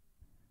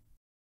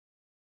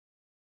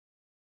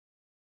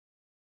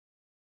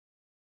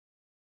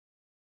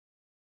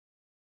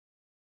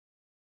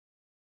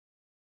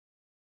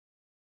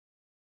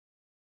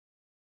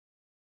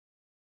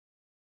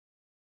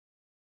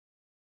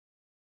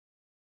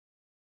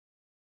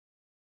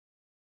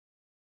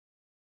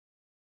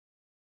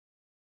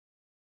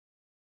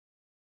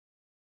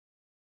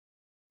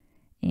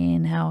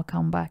 Inhale,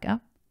 come back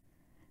up.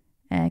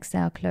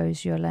 Exhale,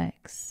 close your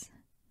legs.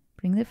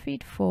 Bring the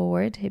feet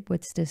forward, hip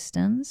width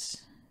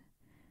distance.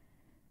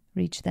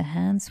 Reach the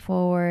hands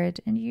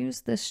forward and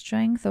use the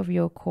strength of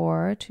your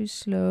core to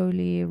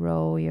slowly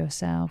roll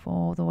yourself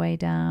all the way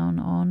down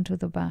onto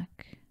the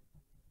back.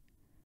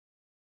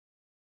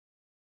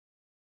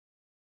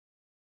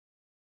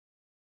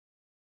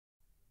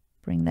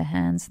 Bring the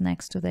hands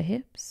next to the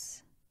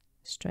hips.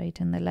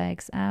 Straighten the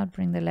legs out,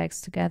 bring the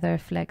legs together,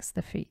 flex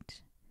the feet.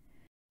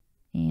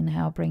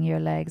 Inhale, bring your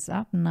legs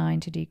up,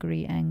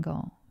 90-degree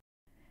angle.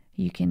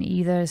 You can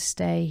either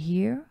stay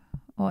here,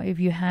 or if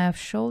you have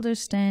shoulder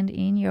stand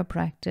in your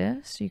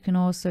practice, you can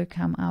also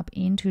come up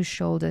into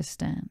shoulder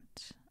stand.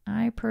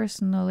 I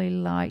personally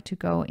like to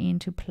go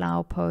into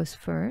plow pose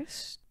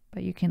first,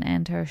 but you can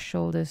enter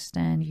shoulder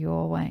stand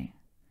your way.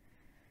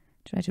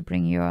 Try to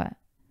bring your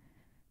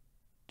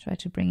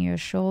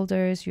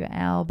shoulders, your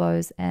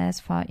elbows as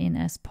far in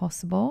as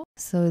possible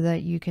so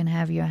that you can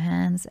have your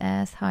hands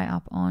as high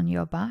up on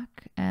your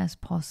back as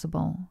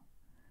possible.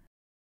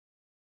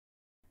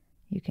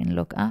 You can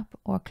look up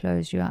or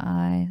close your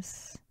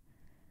eyes,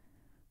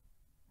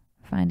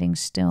 finding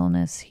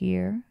stillness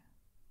here.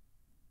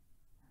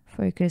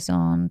 Focus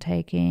on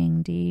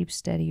taking deep,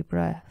 steady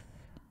breath,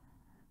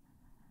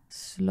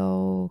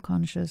 slow,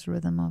 conscious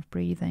rhythm of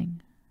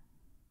breathing.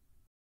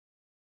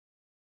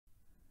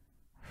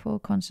 Full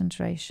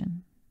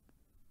concentration.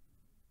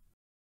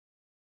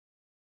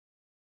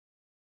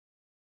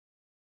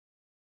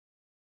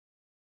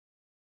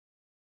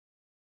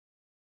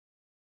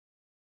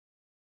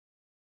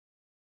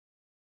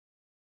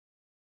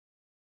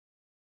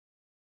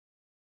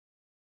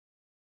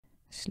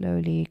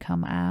 Slowly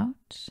come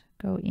out,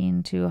 go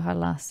into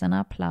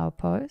Halasana, plow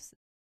pose.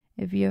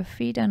 If your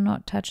feet are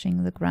not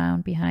touching the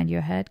ground behind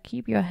your head,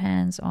 keep your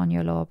hands on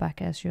your lower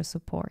back as your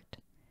support.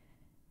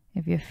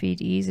 If your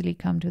feet easily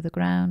come to the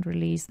ground,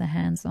 release the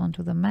hands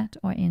onto the mat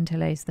or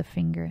interlace the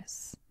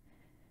fingers.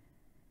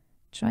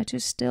 Try to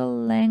still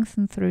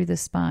lengthen through the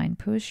spine.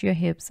 Push your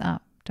hips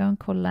up. Don't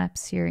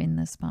collapse here in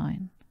the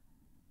spine.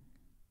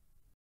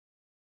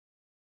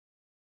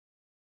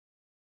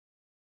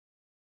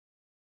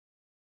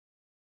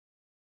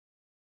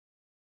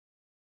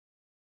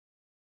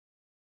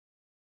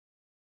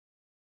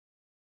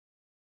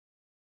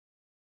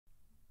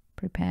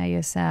 Prepare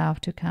yourself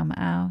to come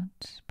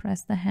out.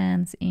 Press the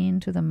hands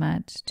into the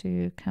mat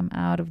to come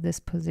out of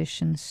this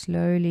position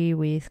slowly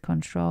with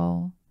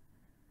control.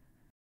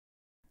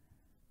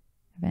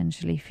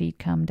 Eventually feet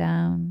come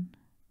down.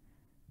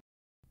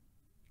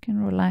 You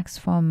can relax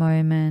for a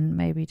moment,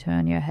 maybe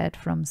turn your head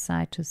from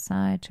side to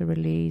side to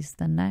release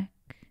the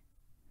neck.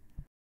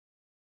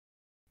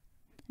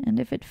 And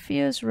if it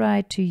feels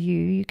right to you,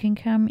 you can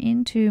come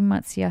into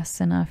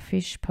Matsyasana,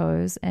 fish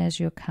pose,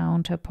 as your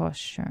counter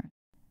posture.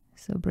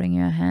 So bring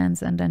your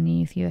hands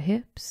underneath your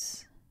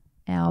hips,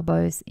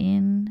 elbows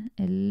in,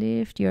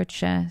 lift your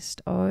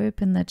chest,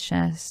 open the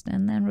chest,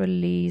 and then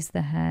release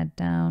the head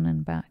down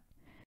and back.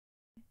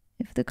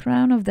 If the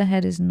crown of the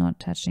head is not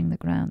touching the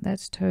ground,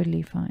 that's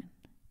totally fine.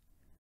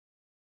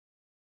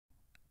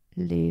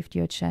 Lift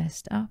your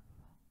chest up,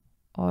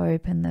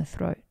 open the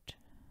throat.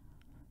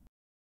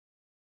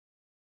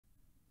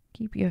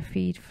 Keep your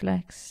feet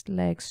flexed,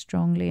 legs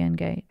strongly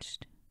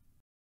engaged.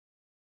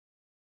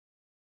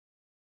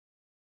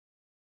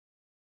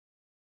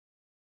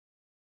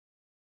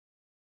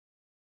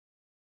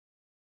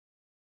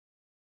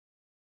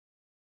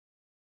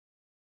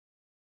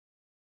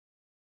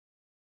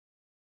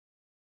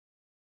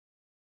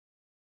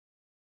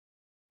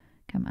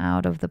 Come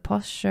out of the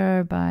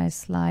posture by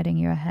sliding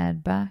your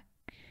head back,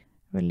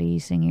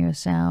 releasing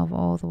yourself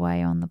all the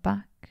way on the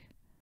back.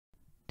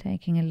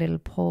 Taking a little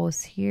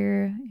pause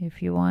here.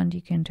 If you want,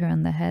 you can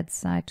turn the head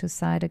side to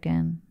side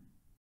again.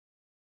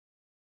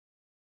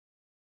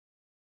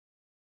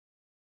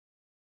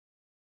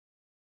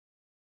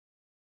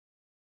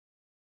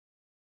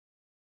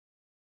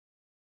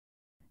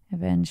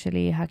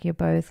 Eventually hug your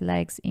both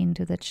legs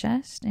into the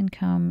chest and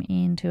come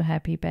into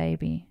happy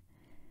baby.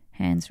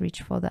 Hands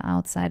reach for the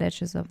outside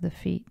edges of the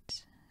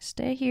feet.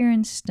 Stay here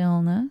in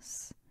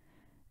stillness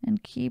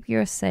and keep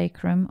your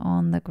sacrum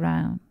on the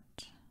ground.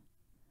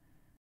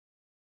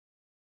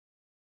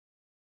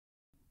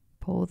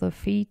 Pull the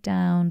feet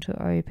down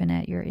to open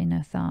at your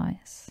inner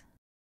thighs.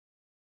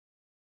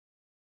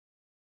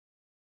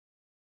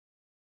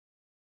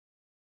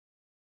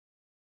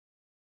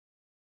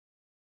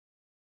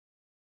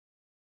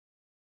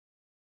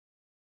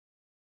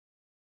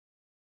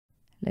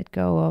 Let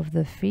go of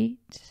the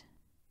feet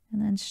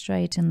and then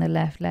straighten the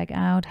left leg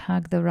out.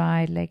 Hug the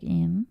right leg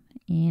in.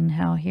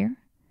 Inhale here.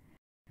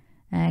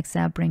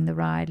 Exhale, bring the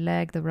right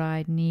leg, the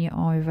right knee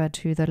over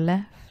to the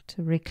left.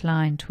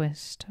 Recline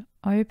twist.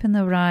 Open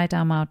the right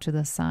arm out to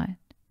the side.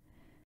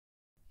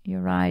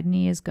 Your right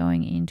knee is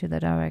going into the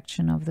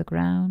direction of the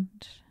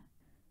ground.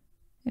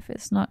 If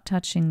it's not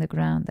touching the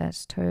ground,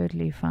 that's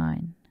totally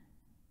fine.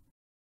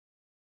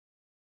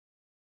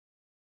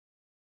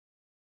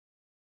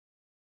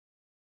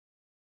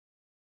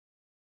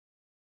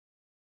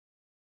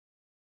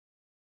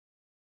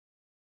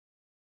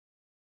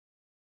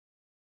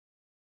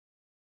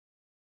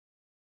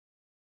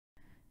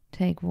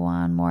 Take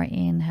one more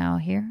inhale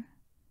here.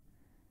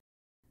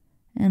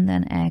 And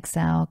then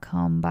exhale,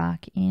 come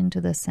back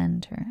into the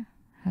center.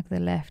 Hug the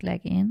left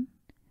leg in.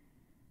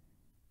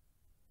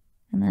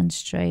 And then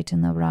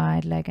straighten the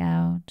right leg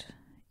out.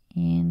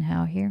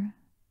 Inhale here.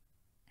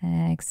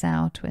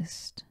 Exhale,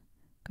 twist.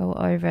 Go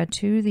over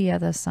to the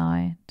other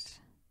side.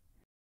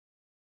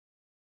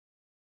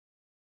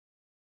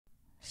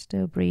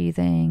 Still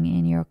breathing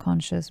in your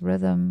conscious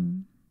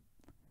rhythm.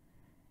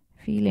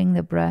 Feeling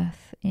the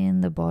breath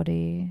in the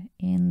body,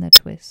 in the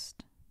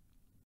twist.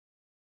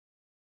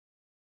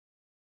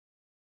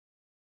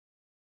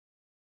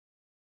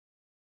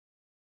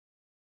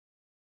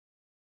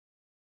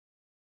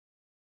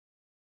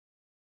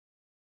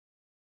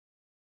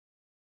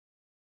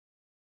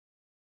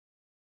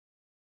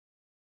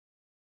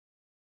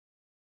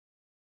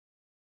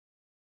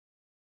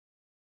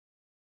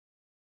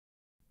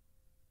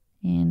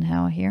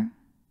 Inhale here.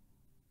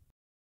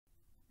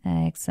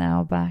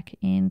 Exhale back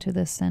into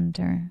the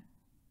center.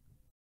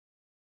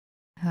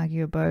 Hug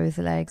your both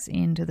legs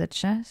into the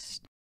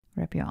chest.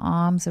 Wrap your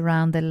arms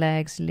around the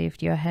legs.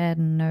 Lift your head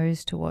and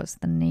nose towards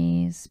the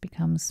knees.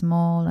 Become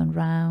small and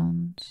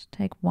round.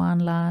 Take one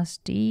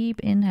last deep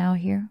inhale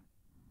here.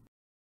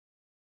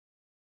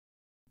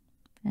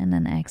 And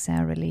then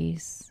exhale,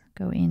 release.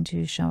 Go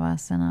into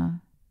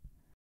Shavasana.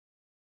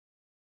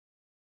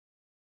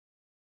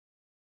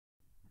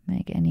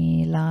 Make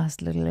any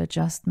last little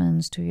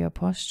adjustments to your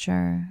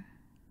posture.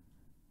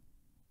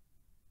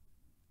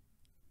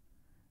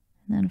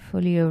 And then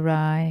fully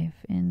arrive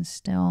in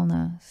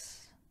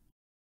stillness.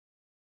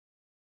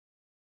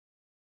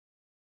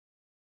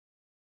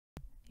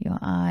 Your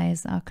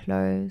eyes are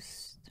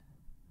closed.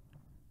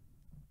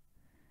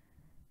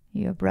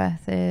 Your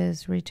breath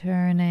is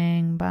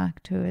returning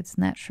back to its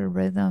natural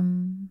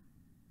rhythm.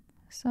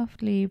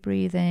 Softly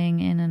breathing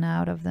in and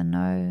out of the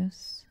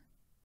nose.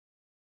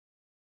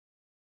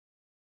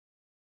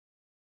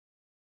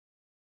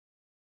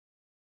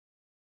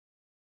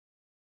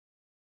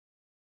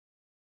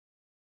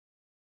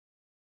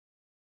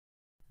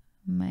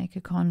 Make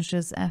a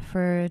conscious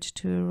effort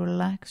to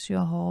relax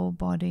your whole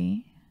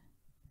body,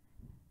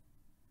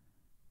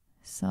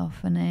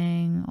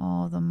 softening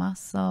all the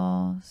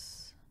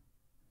muscles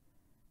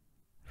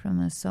from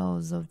the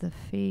soles of the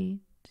feet,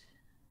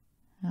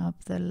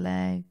 up the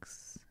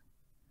legs,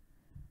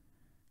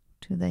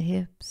 to the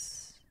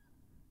hips,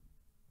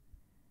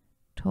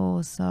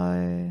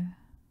 torso,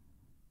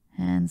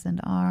 hands and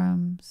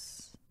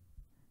arms,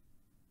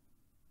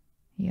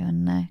 your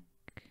neck,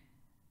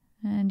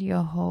 and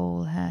your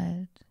whole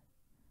head.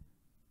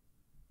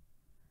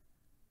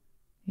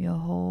 Your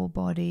whole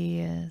body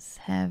is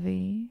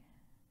heavy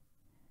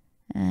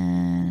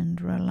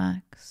and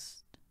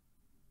relaxed.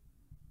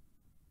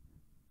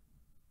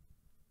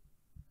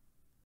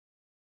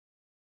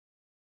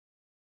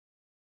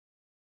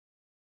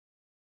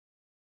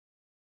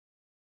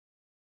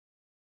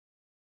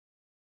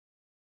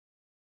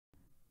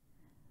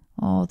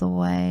 All the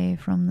way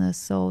from the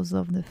soles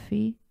of the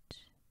feet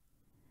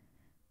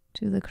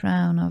to the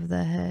crown of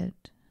the head.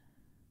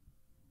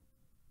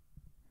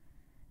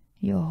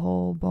 Your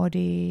whole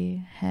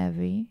body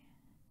heavy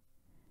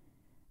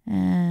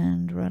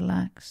and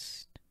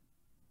relaxed.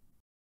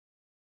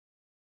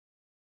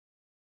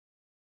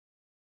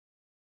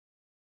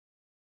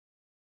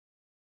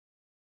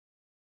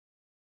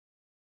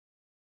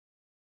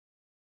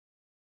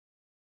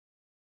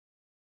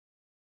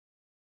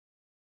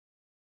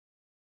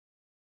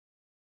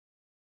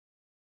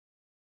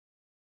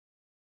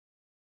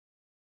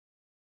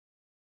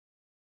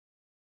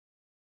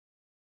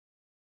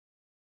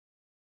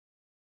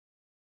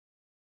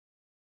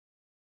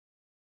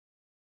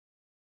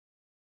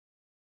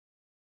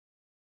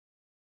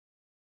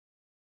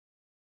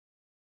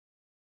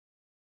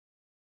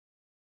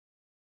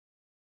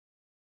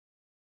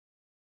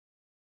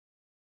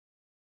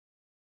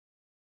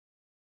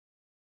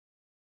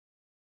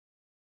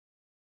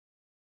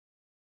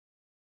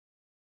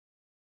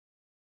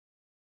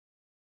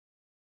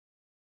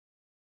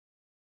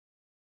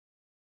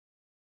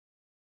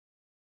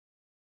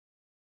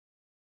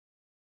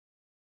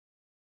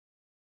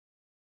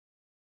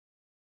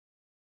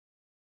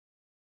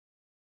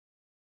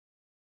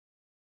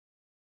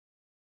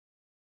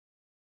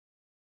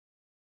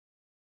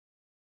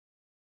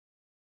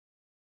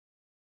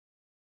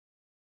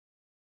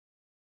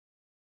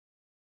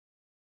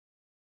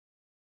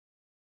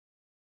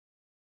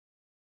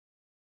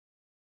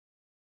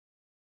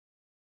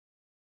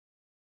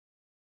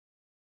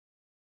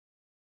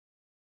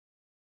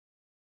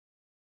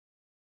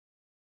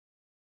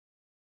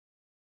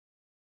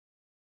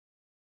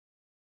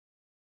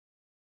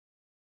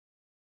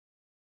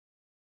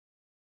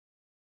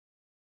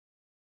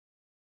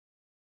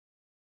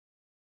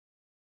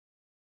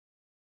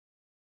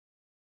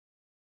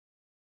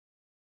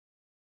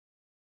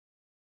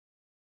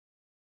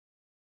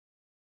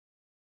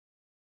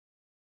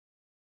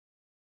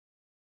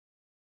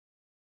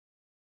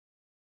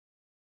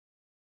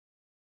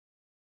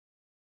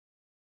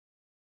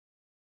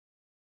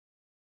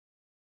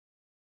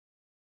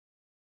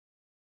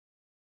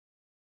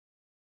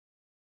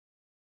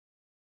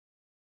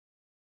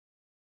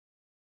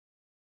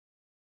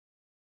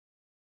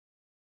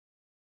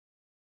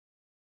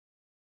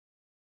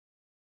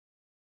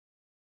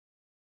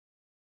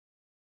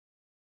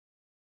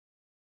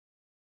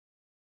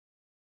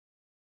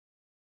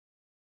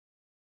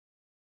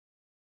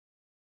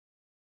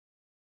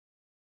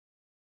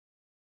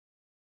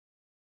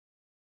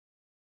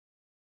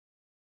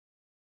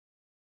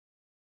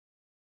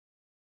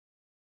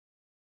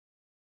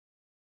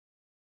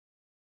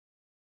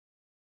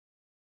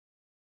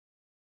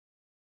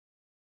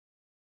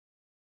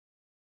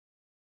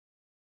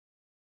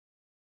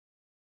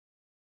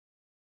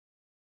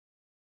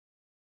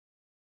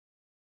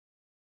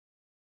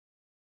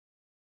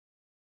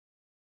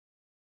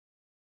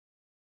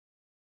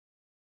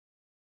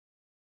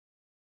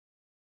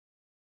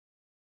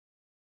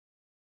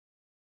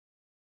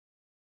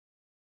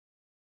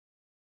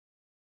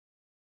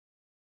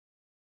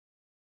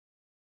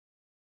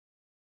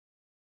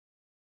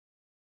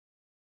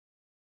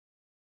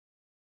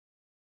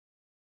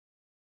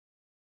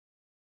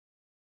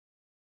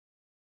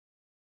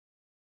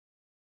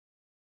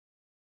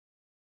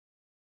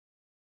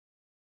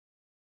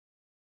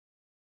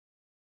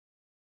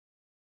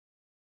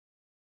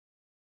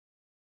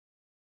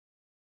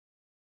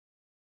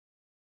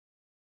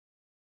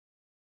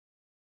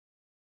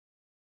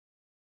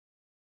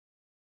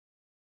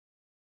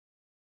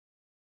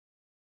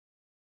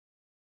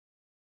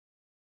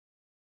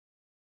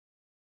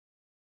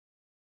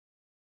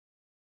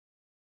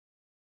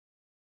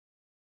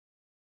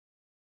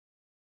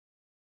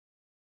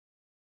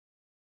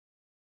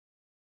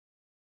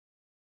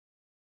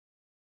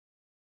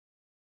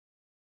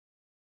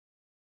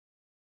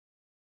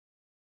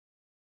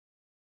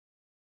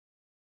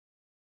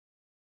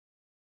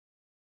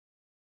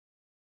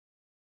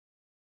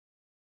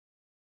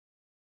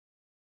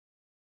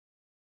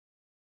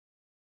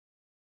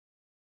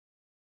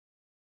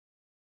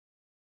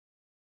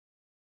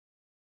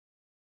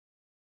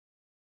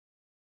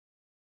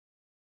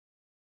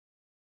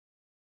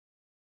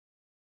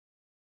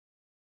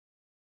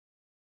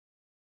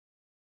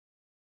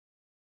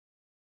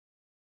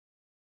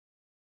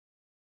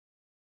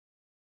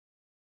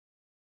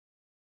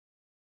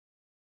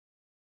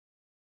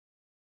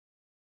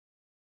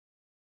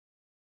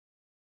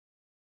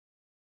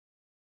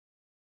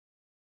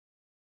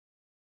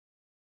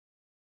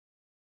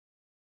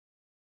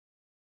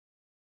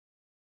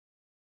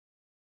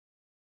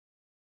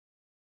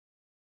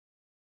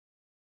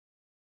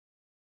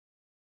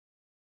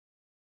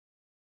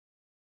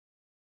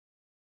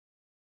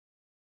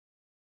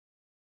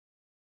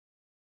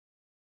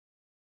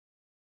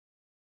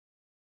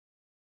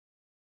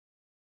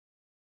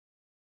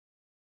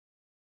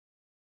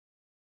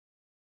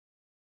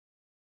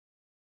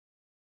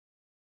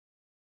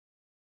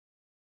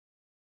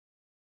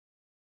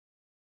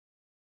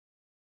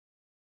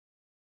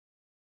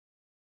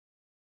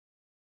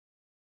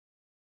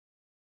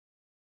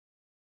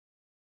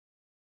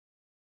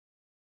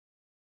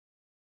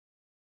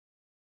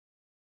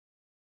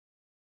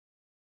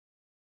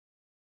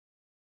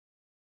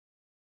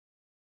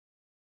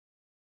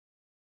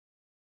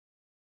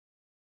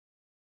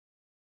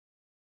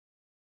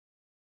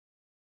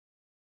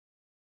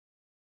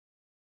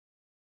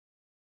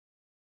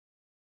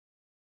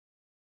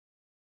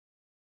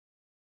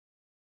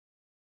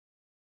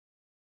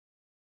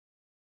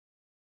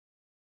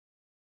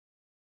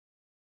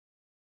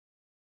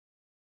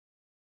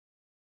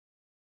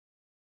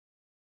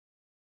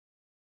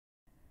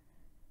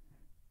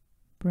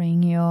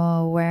 Bring your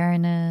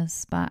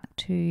awareness back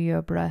to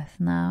your breath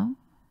now.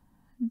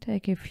 And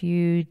take a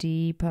few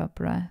deeper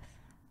breaths.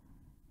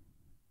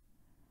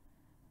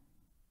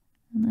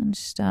 And then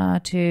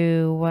start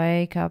to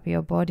wake up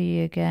your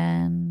body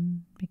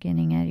again,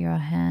 beginning at your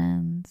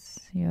hands,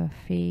 your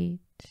feet,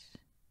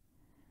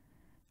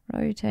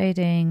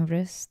 rotating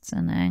wrists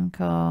and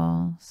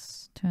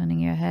ankles, turning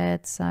your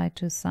head side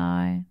to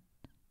side.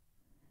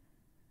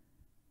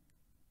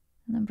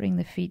 And then bring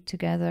the feet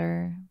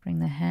together, bring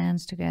the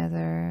hands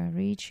together,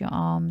 reach your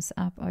arms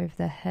up over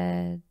the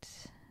head.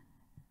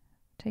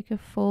 Take a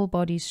full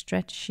body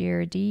stretch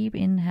here, deep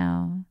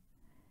inhale.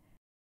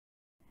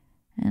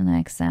 And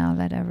exhale,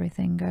 let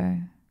everything go.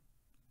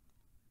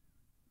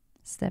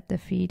 Step the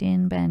feet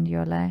in, bend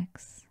your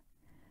legs.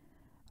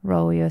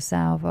 Roll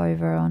yourself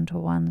over onto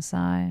one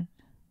side.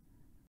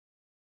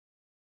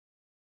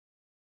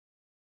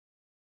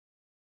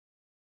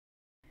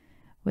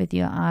 With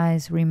your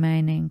eyes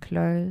remaining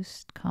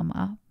closed, come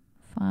up,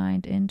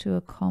 find into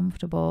a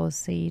comfortable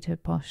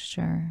seated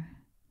posture.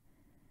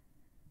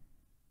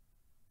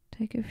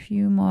 Take a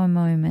few more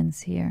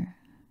moments here.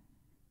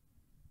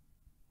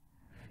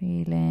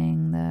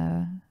 Feeling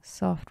the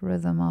soft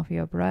rhythm of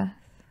your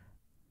breath.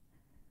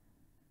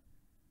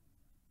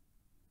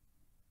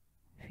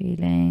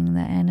 Feeling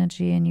the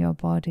energy in your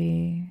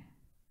body.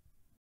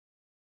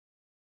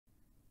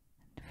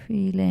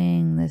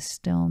 Feeling the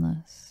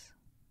stillness.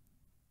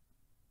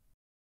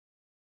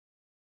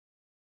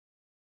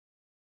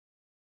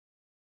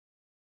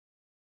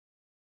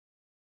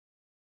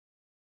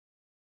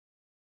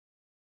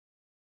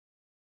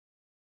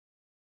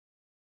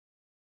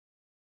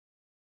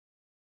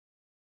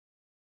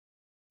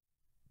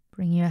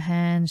 Bring your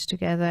hands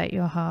together at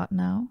your heart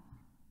now.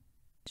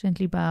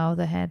 Gently bow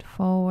the head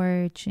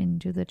forward, chin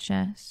to the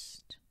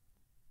chest,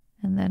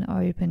 and then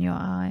open your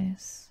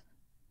eyes.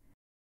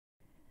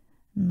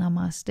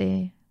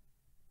 Namaste.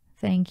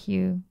 Thank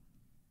you.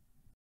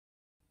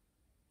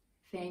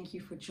 Thank you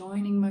for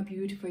joining my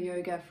beautiful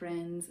yoga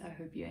friends. I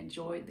hope you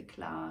enjoyed the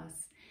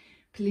class.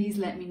 Please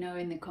let me know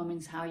in the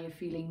comments how you're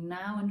feeling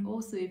now, and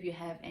also if you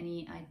have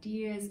any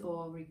ideas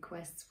or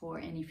requests for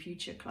any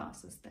future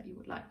classes that you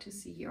would like to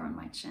see here on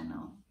my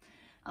channel.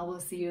 I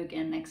will see you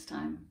again next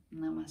time.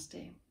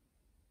 Namaste.